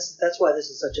Christ. And that's why this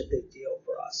is such a big deal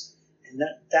for us. And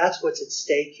that's what's at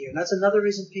stake here. And that's another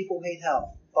reason people hate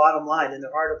hell. Bottom line, in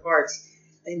their heart of hearts,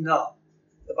 they know.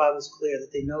 The Bible's clear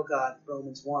that they know God,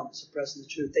 Romans 1, suppressing the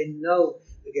truth. They know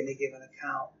they're going to give an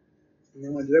account. And they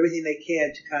want to do everything they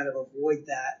can to kind of avoid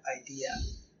that idea.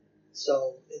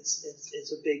 So it's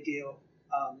a big deal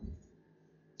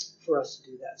for us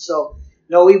to do that. So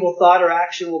no evil thought or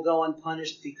action will go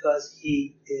unpunished because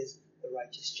he is the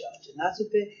righteous judge. And that's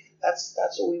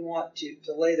what we want to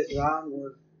lay the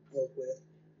groundwork with.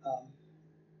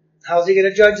 How's he going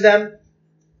to judge them?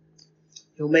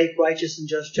 He'll make righteous and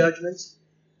just judgments.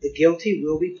 The guilty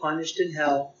will be punished in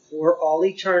hell for all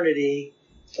eternity.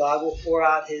 God will pour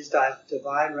out his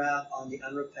divine wrath on the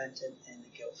unrepentant and the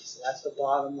guilty. So that's the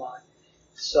bottom line.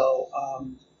 So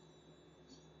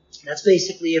that's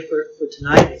basically it for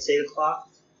tonight. It's 8 o'clock.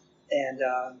 And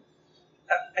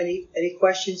any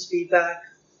questions, feedback,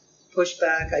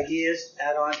 pushback, ideas,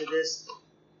 add on to this?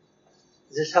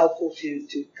 Is this helpful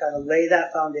to kind of lay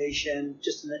that foundation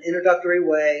just in an introductory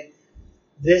way?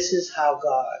 This is how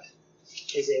God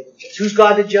is able to judge. Who's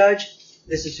God to judge?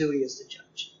 This is who he is to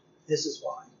judge. This is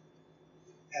why.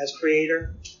 As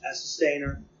creator, as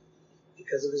sustainer,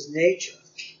 because of his nature,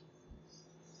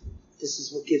 this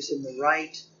is what gives him the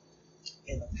right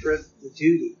and the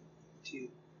duty to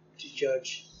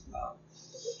judge the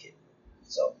wicked.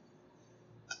 So,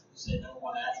 You say number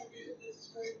one attribute of this is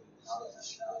greater than another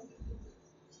nationality.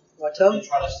 what, Tom? You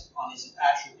try to on these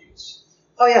attributes.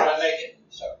 Oh, yeah. Try to make it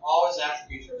so all his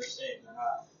attributes are the same. They're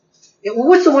not. Yeah, well,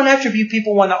 what's the one attribute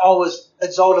people want to always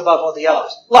exalt above all the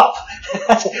others? Love.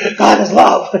 God is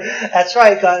love. That's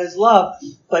right, God is love.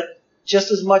 But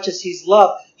just as much as he's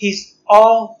love, he's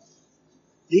all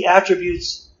the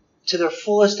attributes to their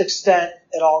fullest extent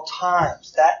at all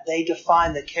times. That they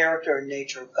define the character and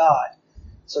nature of God.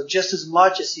 So just as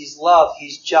much as he's love,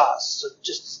 he's just. So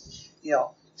just,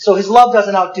 so his love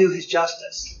doesn't outdo his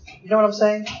justice. You know what I'm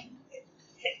saying?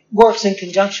 Works in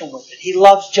conjunction with it. He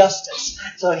loves justice,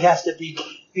 so he has to be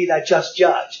that just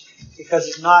judge, because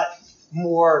he's not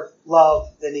more love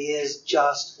than he is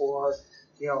just, or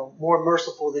more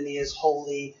merciful than he is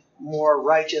holy, more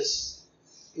righteous,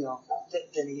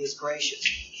 than he is gracious.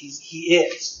 He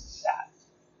is that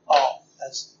all.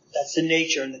 That's the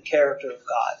nature and the character of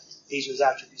God. These are his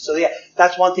attributes. So yeah,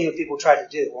 that's one thing that people try to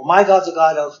do. Well, my God's a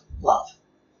God of love,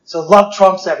 so love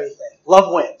trumps everything.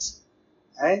 Love wins,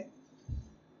 right?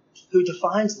 Who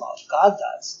defines love? God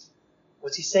does.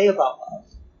 What's he say about love?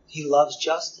 He loves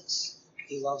justice.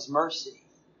 He loves mercy.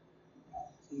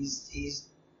 He's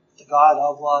the God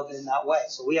of love in that way.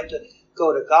 So we have to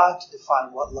go to God to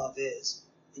define what love is.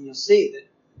 And you'll see that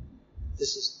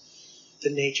this is the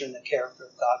nature and the character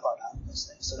of God brought out in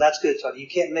those things. So that's good, Tony. You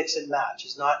can't mix and match.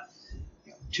 It's not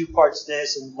 2 parts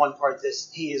this and 1 part this.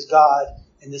 He is God,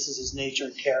 and this is his nature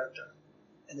and character.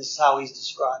 And this is how he's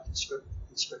described in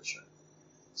Scripture.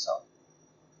 So,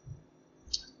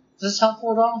 is this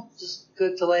helpful at all? Just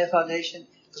good to lay a foundation?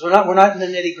 Because we're not in the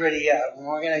nitty gritty yet.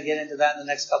 We're going to get into that in the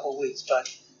next couple of weeks.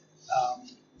 But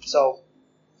so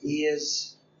he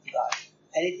is God.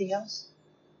 Anything else?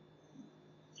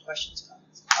 Questions,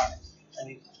 comments? All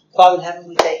right. Father in heaven,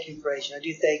 we thank you and praise you. I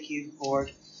do thank you,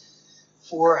 Lord,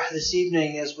 for this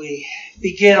evening as we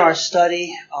begin our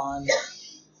study on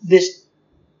this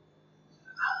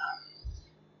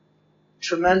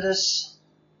tremendous,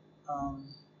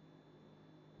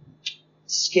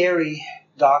 scary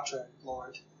doctrine,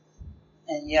 Lord.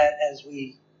 And yet, as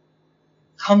we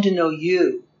come to know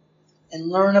you and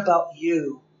learn about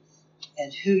you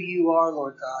and who you are,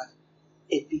 Lord God,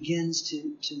 it begins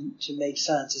to make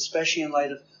sense, especially in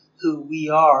light of who we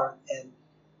are and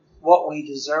what we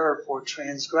deserve for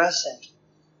transgressing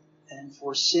and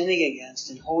for sinning against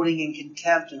and holding in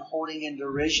contempt and holding in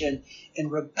derision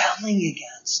and rebelling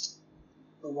against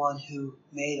the one who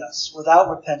made us without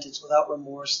repentance, without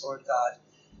remorse, Lord God.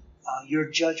 Your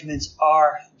judgments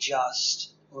are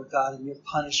just, Lord God, and your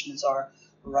punishments are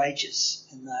righteous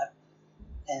in that.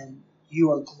 And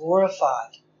you are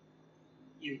glorified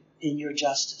in your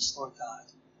justice, Lord God,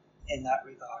 in that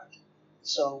regard.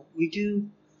 So we do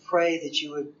pray that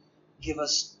you would give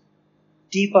us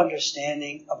deep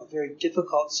understanding of a very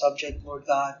difficult subject, Lord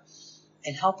God,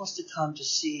 and help us to come to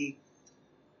see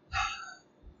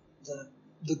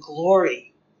the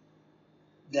glory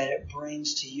that it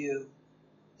brings to you,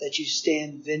 that you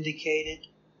stand vindicated,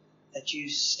 that you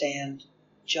stand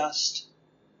just,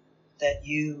 that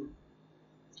you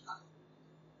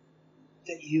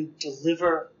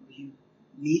deliver, you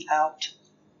mete out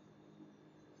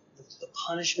the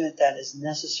punishment that is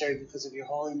necessary because of your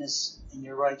holiness and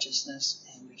your righteousness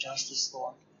and your justice,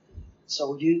 Lord.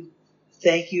 So we do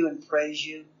thank you and praise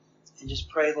you, and just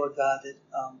pray, Lord God, that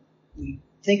we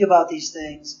think about these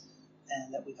things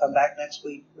and that we come back next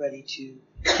week ready to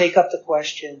take up the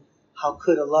question, how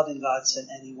could a loving God send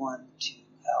anyone to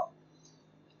hell?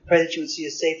 Pray that you would see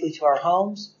us safely to our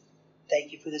homes.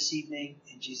 Thank you for this evening.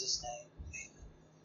 In Jesus' name.